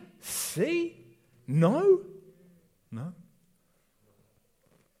hear, see, know? No?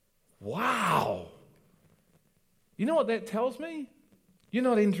 Wow. You know what that tells me? You're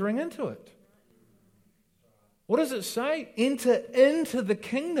not entering into it. What does it say? Enter into the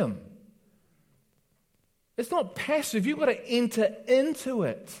kingdom. It's not passive. You've got to enter into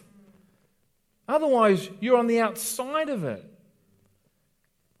it. Otherwise, you're on the outside of it.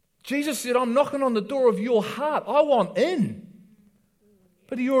 Jesus said, I'm knocking on the door of your heart. I want in.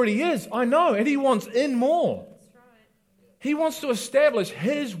 But he already is. I know. And he wants in more. He wants to establish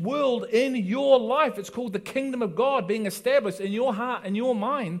his world in your life. It's called the kingdom of God being established in your heart and your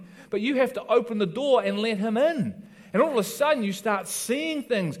mind. But you have to open the door and let him in. And all of a sudden you start seeing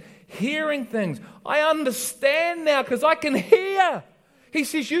things, hearing things. I understand now because I can hear. He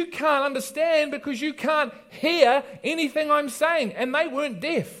says you can't understand because you can't hear anything I'm saying. And they weren't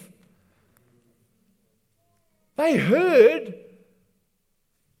deaf. They heard.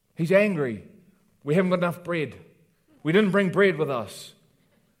 He's angry. We haven't got enough bread. We didn't bring bread with us.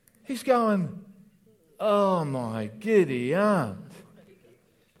 He's going, oh my giddy aunt.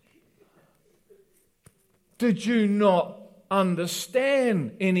 Did you not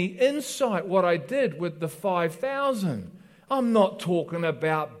understand any insight what I did with the 5,000? I'm not talking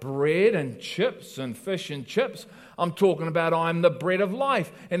about bread and chips and fish and chips. I'm talking about I'm the bread of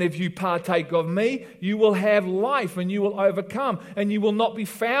life. And if you partake of me, you will have life and you will overcome. And you will not be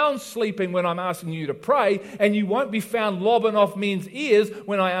found sleeping when I'm asking you to pray. And you won't be found lobbing off men's ears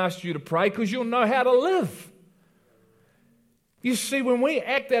when I ask you to pray because you'll know how to live. You see, when we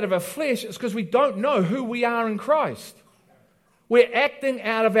act out of our flesh, it's because we don't know who we are in Christ. We're acting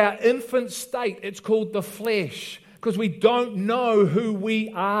out of our infant state. It's called the flesh because we don't know who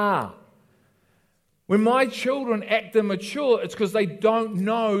we are. When my children act immature, it's because they don't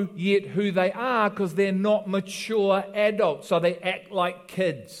know yet who they are because they're not mature adults, so they act like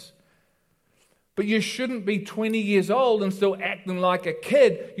kids. But you shouldn't be 20 years old and still acting like a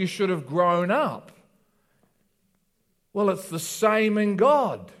kid. You should have grown up. Well, it's the same in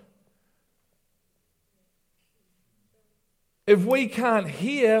God. If we can't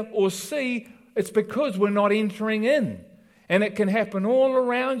hear or see, it's because we're not entering in. And it can happen all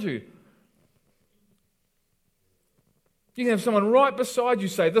around you. You can have someone right beside you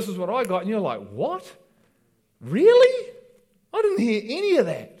say, this is what I got. And you're like, what? Really? I didn't hear any of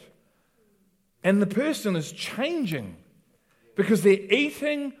that. And the person is changing because they're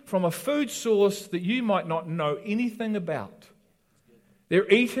eating from a food source that you might not know anything about. They're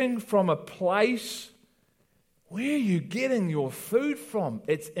eating from a place. Where are you getting your food from?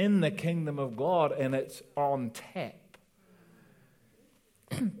 It's in the kingdom of God and it's on tap.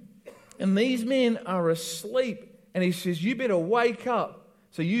 And these men are asleep. And he says, you better wake up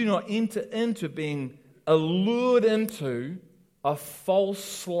so you not enter into being allured into a false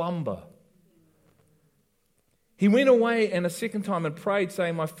slumber. He went away and a second time and prayed,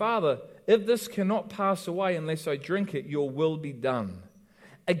 saying, my Father, if this cannot pass away unless I drink it, your will be done.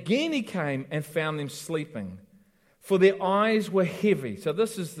 Again he came and found them sleeping, for their eyes were heavy. So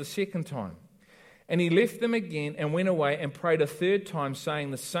this is the second time. And he left them again and went away and prayed a third time,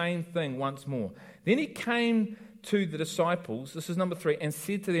 saying the same thing once more. Then he came to the disciples, this is number 3, and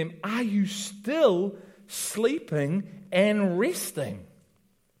said to them, are you still sleeping and resting?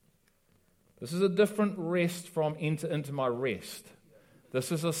 This is a different rest from enter into my rest.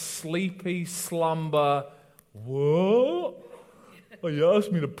 This is a sleepy slumber. What? Oh, you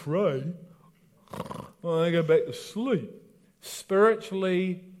asked me to pray. Well, I go back to sleep.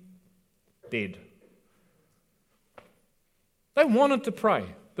 Spiritually dead. They wanted to pray,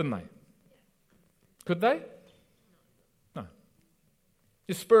 didn't they? Could they? No.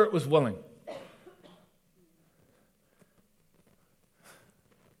 Your spirit was willing.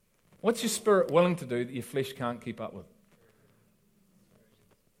 What's your spirit willing to do that your flesh can't keep up with?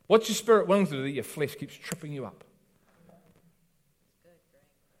 What's your spirit willing to do that your flesh keeps tripping you up?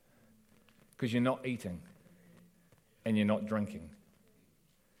 Because you're not eating and you're not drinking.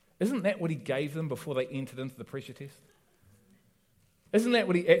 Isn't that what he gave them before they entered into the pressure test? Isn't that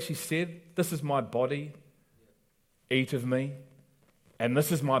what he actually said? This is my body, eat of me, and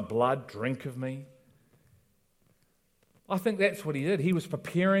this is my blood, drink of me. I think that's what he did. He was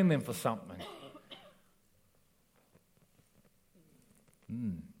preparing them for something.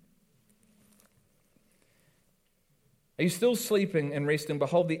 Are you still sleeping and resting?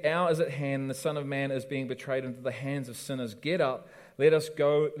 Behold, the hour is at hand, and the Son of Man is being betrayed into the hands of sinners. Get up, let us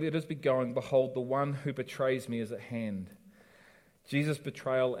go, let us be going. Behold, the one who betrays me is at hand. Jesus'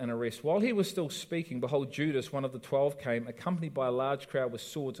 betrayal and arrest. While he was still speaking, behold, Judas, one of the 12, came, accompanied by a large crowd with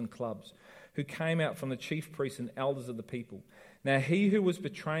swords and clubs, who came out from the chief priests and elders of the people. Now he who was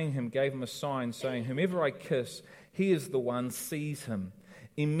betraying him gave him a sign, saying, whomever I kiss, he is the one, seize him.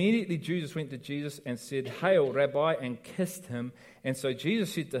 Immediately Judas went to Jesus and said, Hail, Rabbi, and kissed him. And so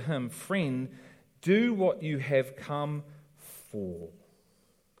Jesus said to him, Friend, do what you have come for.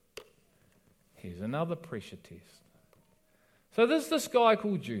 Here's another pressure test. So there's this guy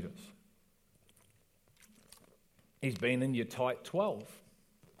called Judas. He's been in your tight 12.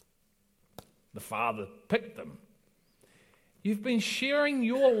 The Father picked him. You've been sharing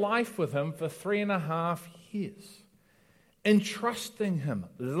your life with him for 3.5 years. Entrusting him,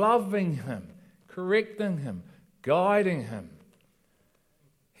 loving him, correcting him, guiding him.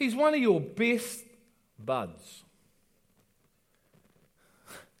 He's one of your best buds.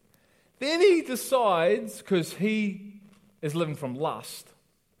 Then he decides, because he is living from lust,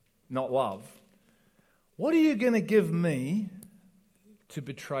 not love, what are you going to give me to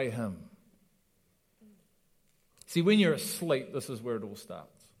betray him? See, when you're asleep, this is where it all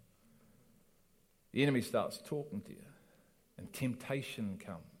starts. The enemy starts talking to you. And temptation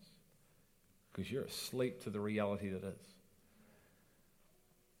comes because you're asleep to the reality that is.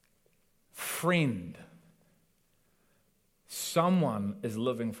 Friend, someone is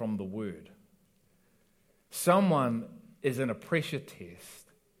living from the Word. Someone is in a pressure test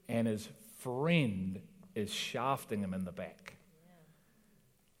and his friend is shafting him in the back.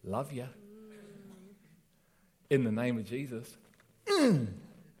 Yeah. Love you. In the name of Jesus.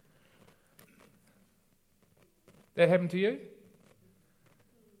 That happened to you?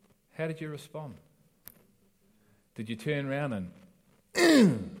 How did you respond? Did you turn around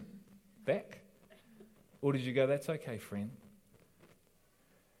and back? Or did you go, that's okay, friend?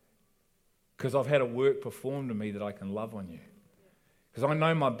 Because I've had a work performed to me that I can love on you. Because I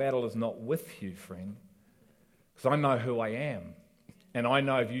know my battle is not with you, friend. Because I know who I am. And I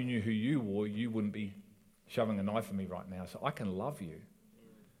know if you knew who you were, you wouldn't be shoving a knife at me right now. So I can love you.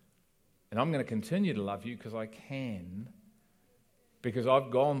 And I'm going to continue to love you because I can, because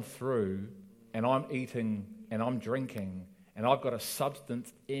I've gone through and I'm eating and I'm drinking and I've got a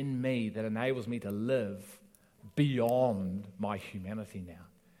substance in me that enables me to live beyond my humanity now.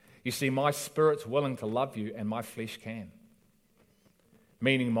 You see, my spirit's willing to love you and my flesh can.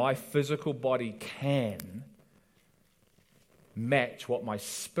 Meaning my physical body can match what my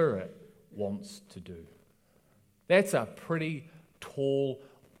spirit wants to do. That's a pretty tall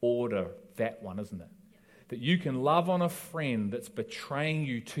order, that one, isn't it? That you can love on a friend that's betraying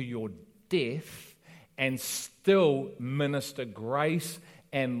you to your death and still minister grace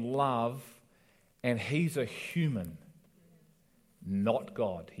and love, and he's a human, not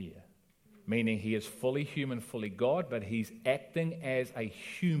God here. Meaning he is fully human, fully God, but he's acting as a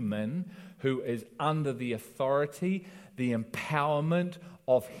human who is under the authority, the empowerment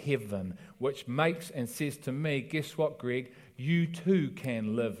of heaven, which makes and says to me, guess what, Greg? You too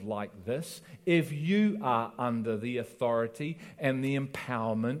can live like this if you are under the authority and the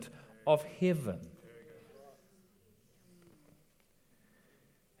empowerment of heaven.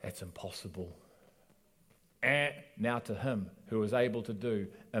 That's impossible. And now to him who is able to do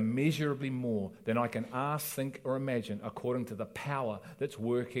immeasurably more than I can ask, think, or imagine, according to the power that's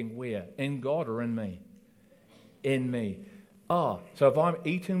working where? In God or in me? In me. So if I'm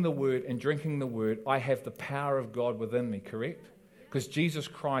eating the Word and drinking the Word, I have the power of God within me, correct? Because Jesus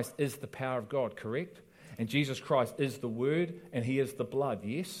Christ is the power of God, correct? And Jesus Christ is the Word and He is the blood,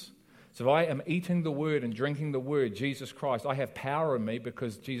 yes? So if I am eating the Word and drinking the Word, Jesus Christ, I have power in me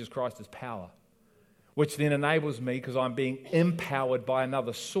because Jesus Christ is power, which then enables me, because I'm being empowered by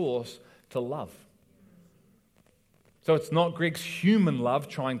another source, to love. So it's not Greg's human love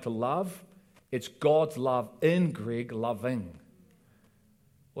trying to love, it's God's love in Greg loving.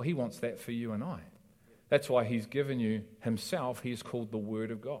 Well, He wants that for you and I. That's why He's given you Himself. He is called the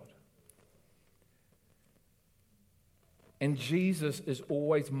Word of God. And Jesus is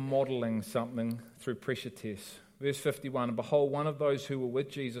always modeling something through pressure tests. Verse 51, and behold, one of those who were with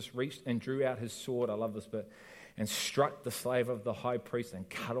Jesus reached and drew out his sword, I love this bit, and struck the slave of the high priest and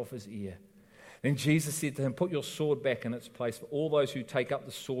cut off his ear. Then Jesus said to him, put your sword back in its place, for all those who take up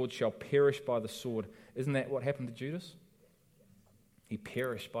the sword shall perish by the sword. Isn't that what happened to Judas? He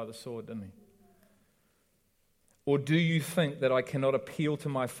perished by the sword, didn't he? Or do you think that I cannot appeal to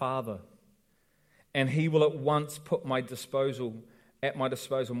my Father, and He will at once put at my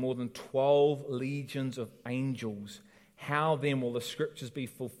disposal more than 12 legions of angels? How then will the scriptures be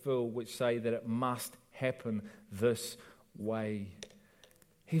fulfilled which say that it must happen this way?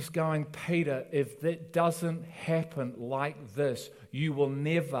 He's going, Peter, if that doesn't happen like this, you will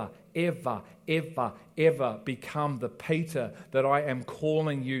never, ever, ever, ever become the Peter that I am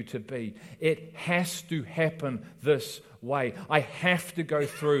calling you to be. It has to happen this way. I have to go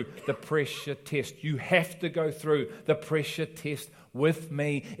through the pressure test. You have to go through the pressure test with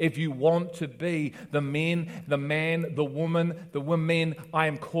me if you want to be the man, the women I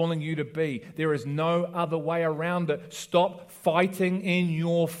am calling you to be. There is no other way around it. Stop fighting in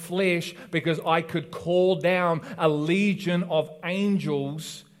your flesh, because I could call down a legion of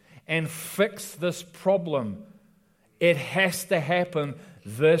angels and fix this problem. It has to happen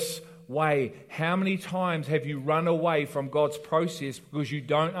this way. How many times have you run away from God's process because you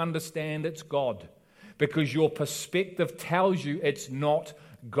don't understand it's God? Because your perspective tells you it's not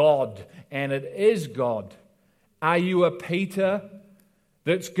God, and it is God. Are you a Peter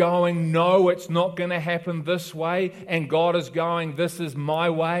that's going, no, it's not going to happen this way, and God is going, this is my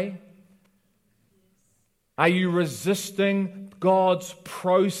way? Are you resisting God's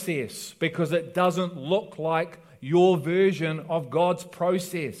process because it doesn't look like your version of God's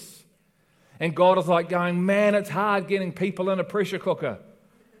process? And God is like going, man, it's hard getting people in a pressure cooker.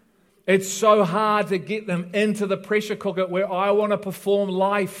 It's so hard to get them into the pressure cooker where I want to perform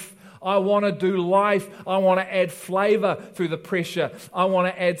life. I want to do life. I want to add flavor through the pressure. I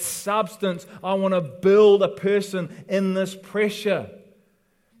want to add substance. I want to build a person in this pressure.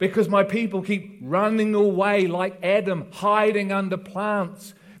 Because my people keep running away like Adam, hiding under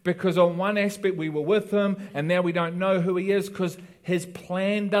plants. Because on one aspect we were with him, and now we don't know who he is because his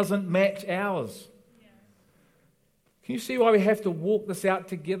plan doesn't match ours. Can you see why we have to walk this out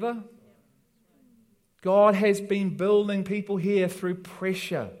together? God has been building people here through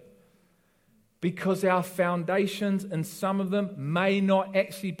pressure, because our foundations, and some of them may not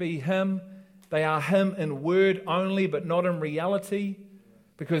actually be Him. They are Him in word only, but not in reality.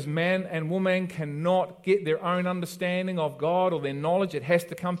 Because man and woman cannot get their own understanding of God or their knowledge. It has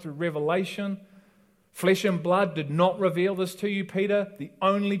to come through revelation. Flesh and blood did not reveal this to you, Peter. The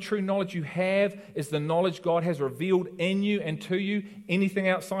only true knowledge you have is the knowledge God has revealed in you and to you. Anything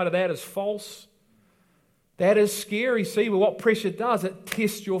outside of that is false. That is scary. See, but what pressure does, it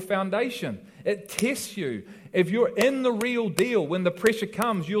tests your foundation. It tests you. If you're in the real deal, when the pressure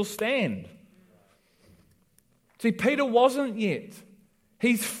comes, you'll stand. See, Peter wasn't yet.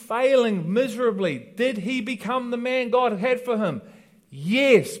 He's failing miserably. Did he become the man God had for him?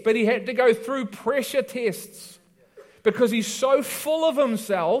 Yes, but he had to go through pressure tests because he's so full of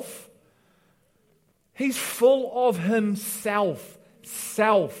himself. He's full of himself.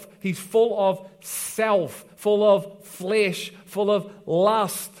 Self. He's full of self, full of flesh, full of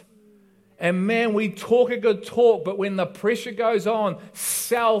lust. And man, we talk a good talk, but when the pressure goes on,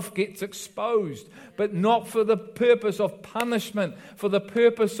 self gets exposed. But not for the purpose of punishment, for the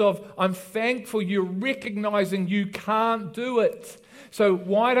purpose of, I'm thankful you're recognizing you can't do it. So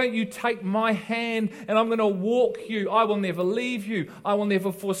why don't you take my hand and I'm going to walk you. I will never leave you. I will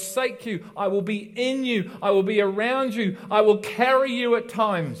never forsake you. I will be in you. I will be around you. I will carry you at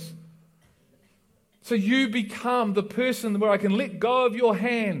times. So you become the person where I can let go of your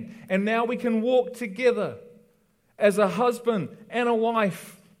hand, and now we can walk together as a husband and a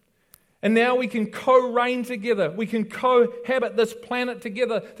wife. And now we can co-reign together. We can cohabit this planet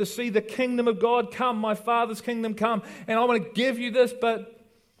together to see the kingdom of God come, my Father's kingdom come. And I want to give you this, but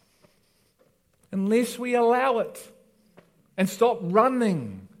unless we allow it and stop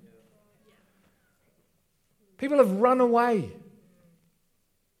running, people have run away.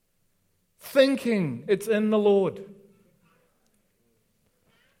 thinking it's in the Lord.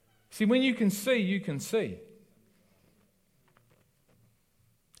 See, when you can see, you can see.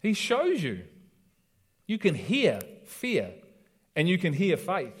 He shows you. You can hear fear and you can hear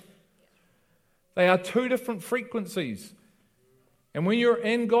faith. They are two different frequencies. And when you're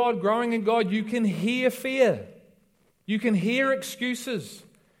in God, growing in God, you can hear fear. You can hear excuses.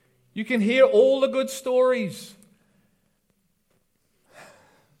 You can hear all the good stories.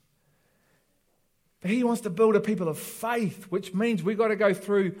 But He wants to build a people of faith, which means we've got to go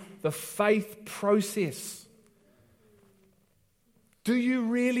through the faith process. Do you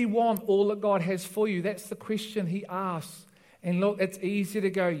really want all that God has for you? That's the question He asks. And look, it's easy to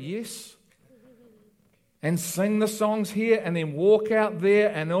go, yes, and sing the songs here and then walk out there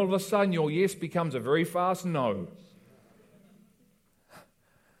and all of a sudden your yes becomes a very fast no.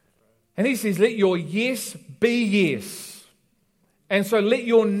 And He says, let your yes be yes. And so let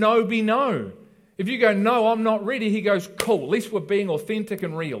your no be no. If you go, no, I'm not ready, He goes, cool, at least we're being authentic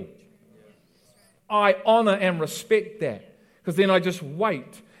and real. I honor and respect that. Because then I just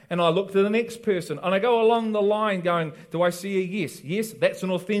wait and I look to the next person and I go along the line going, do I see a yes? Yes, that's an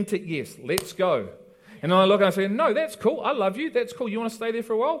authentic yes. Let's go. And then I look and I say, no, that's cool. I love you. That's cool. You want to stay there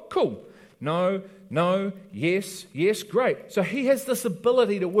for a while? Cool. No, no, yes, yes, great. So He has this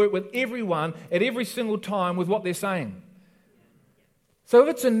ability to work with everyone at every single time with what they're saying. So if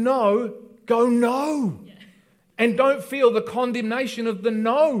it's a no, go no. And don't feel the condemnation of the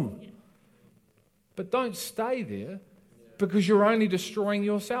no. But don't stay there because you're only destroying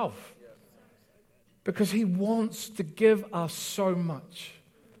yourself. Because He wants to give us so much.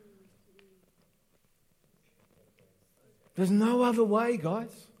 There's no other way, guys.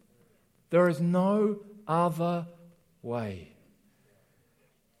 There is no other way.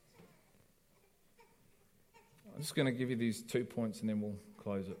 I'm just going to give you these 2 points and then we'll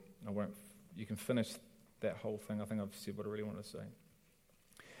close it. You can finish that whole thing. I think I've said what I really want to say.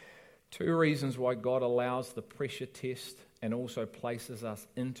 2 reasons why God allows the pressure test and also places us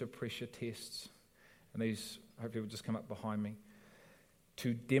into pressure tests. And these hopefully will just come up behind me.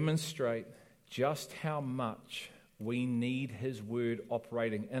 To demonstrate just how much we need His word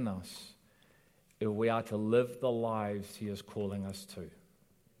operating in us if we are to live the lives He is calling us to.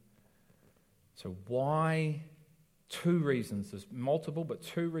 So why? 2 reasons. There's multiple, but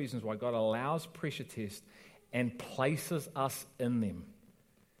 2 reasons why God allows pressure tests and places us in them.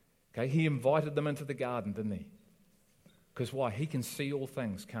 Okay, He invited them into the garden, didn't He? Because why? He can see all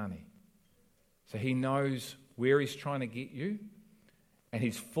things, can't He? So He knows where He's trying to get you, and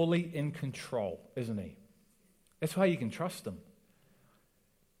He's fully in control, isn't He? That's why you can trust Him.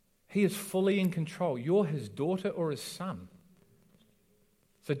 He is fully in control. You're His daughter or His son.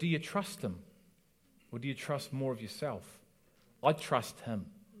 So do you trust Him? Or do you trust more of yourself? I trust Him.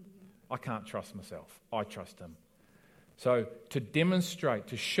 I can't trust myself. I trust Him. So to demonstrate,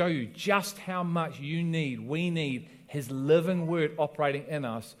 to show you just how much we need His living word operating in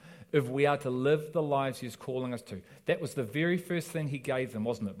us if we are to live the lives He is calling us to. That was the very first thing He gave them,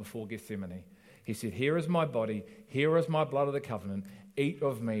 wasn't it, before Gethsemane? He said, here is my body, here is my blood of the covenant, eat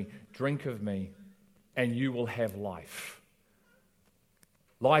of me, drink of me, and you will have life.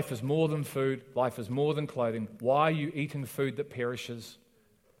 Life is more than food, life is more than clothing. Why are you eating food that perishes?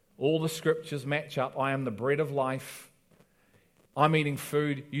 All the scriptures match up. I am the bread of life. I'm eating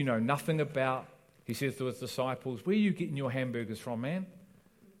food you know nothing about. He says to His disciples, where are you getting your hamburgers from, man?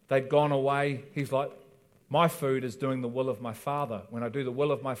 They'd gone away. He's like, my food is doing the will of my Father. When I do the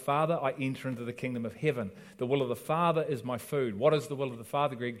will of my Father, I enter into the kingdom of heaven. The will of the Father is my food. What is the will of the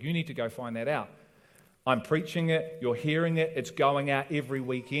Father, Greg? You need to go find that out. I'm preaching it, you're hearing it, it's going out every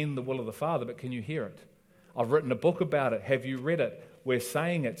weekend, the will of the Father, but can you hear it? I've written a book about it. Have you read it? We're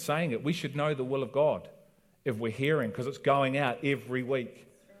saying it. We should know the will of God if we're hearing, because it's going out every week.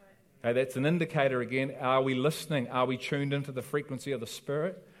 Okay, that's an indicator again. Are we listening? Are we tuned into the frequency of the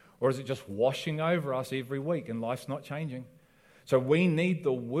Spirit? Or is it just washing over us every week and life's not changing? So we need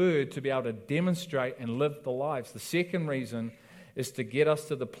the Word to be able to demonstrate and live the lives. The second reason is to get us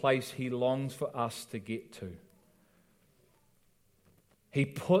to the place He longs for us to get to. He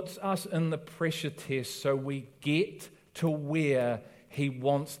puts us in the pressure test so we get to where He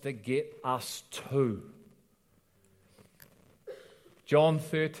wants to get us to. John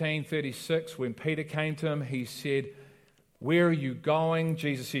 13:36, when Peter came to Him, he said, where are you going?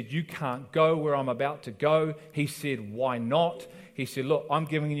 Jesus said, you can't go where I'm about to go. He said, why not? He said, look, I'm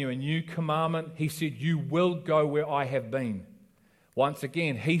giving you a new commandment. He said, you will go where I have been. Once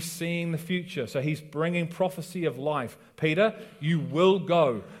again, he's seeing the future, so he's bringing prophecy of life. Peter, you will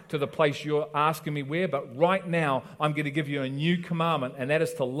go to the place you're asking me where, but right now I'm going to give you a new commandment, and that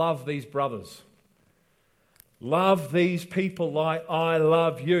is to love these brothers. Love these people like I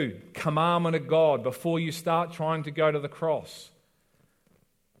love you. Commandment of God before you start trying to go to the cross.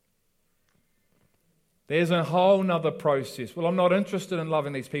 There's a whole nother process. Well, I'm not interested in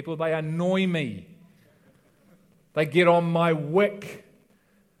loving these people. They annoy me. They get on my wick.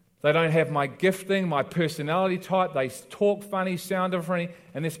 They don't have my gifting, my personality type. They talk funny, sound different,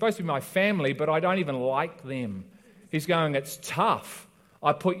 and they're supposed to be my family, but I don't even like them. He's going, it's tough.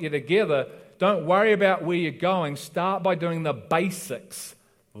 I put you together. Don't worry about where you're going. Start by doing the basics.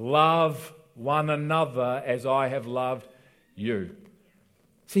 Love one another as I have loved you.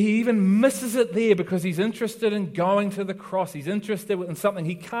 See, he even misses it there because he's interested in going to the cross. He's interested in something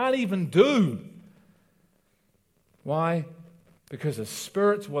he can't even do. Why? Because his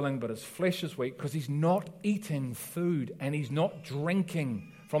spirit's willing, but his flesh is weak, because he's not eating food and he's not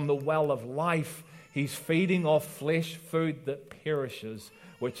drinking from the well of life. He's feeding off flesh food that perishes,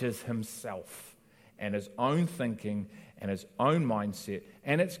 which is himself and his own thinking and his own mindset,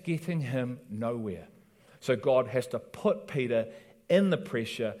 and it's getting him nowhere. So God has to put Peter in the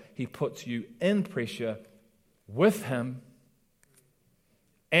pressure. He puts you in pressure with him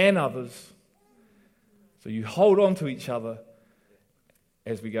and others. So you hold on to each other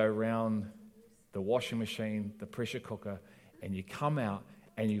as we go around the washing machine, the pressure cooker, and you come out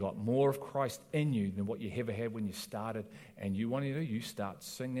and you got more of Christ in you than what you ever had when you started. And you want to do, you start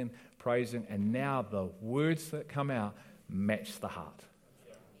singing, praising, and now the words that come out match the heart.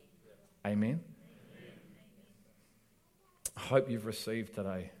 Amen? I hope you've received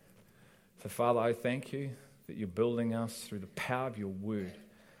today. So Father, I thank you that you're building us through the power of your word.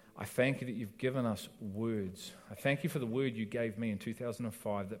 I thank you that you've given us words. I thank you for the word you gave me in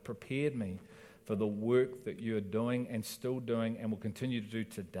 2005 that prepared me for the work that you're doing and still doing and will continue to do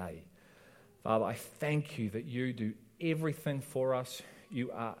today. Father, I thank you that you do everything for us.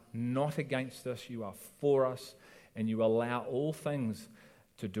 You are not against us. You are for us. And you allow all things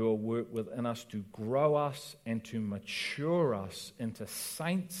to do a work within us to grow us and to mature us into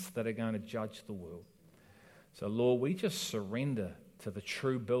saints that are going to judge the world. So, Lord, we just surrender to the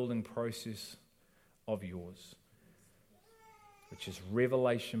true building process of yours, which is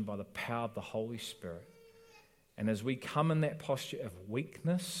revelation by the power of the Holy Spirit. And as we come in that posture of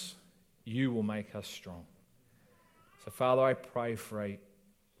weakness, you will make us strong. So, Father, I pray for an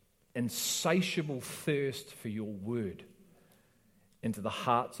insatiable thirst for your word into the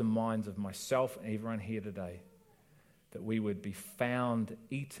hearts and minds of myself and everyone here today, that we would be found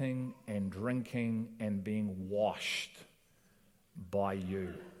eating and drinking and being washed by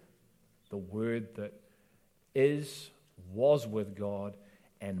you, the word that was with God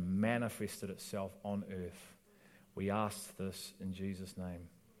and manifested itself on earth. We ask this in Jesus' name.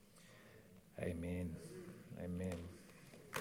 Amen. Amen.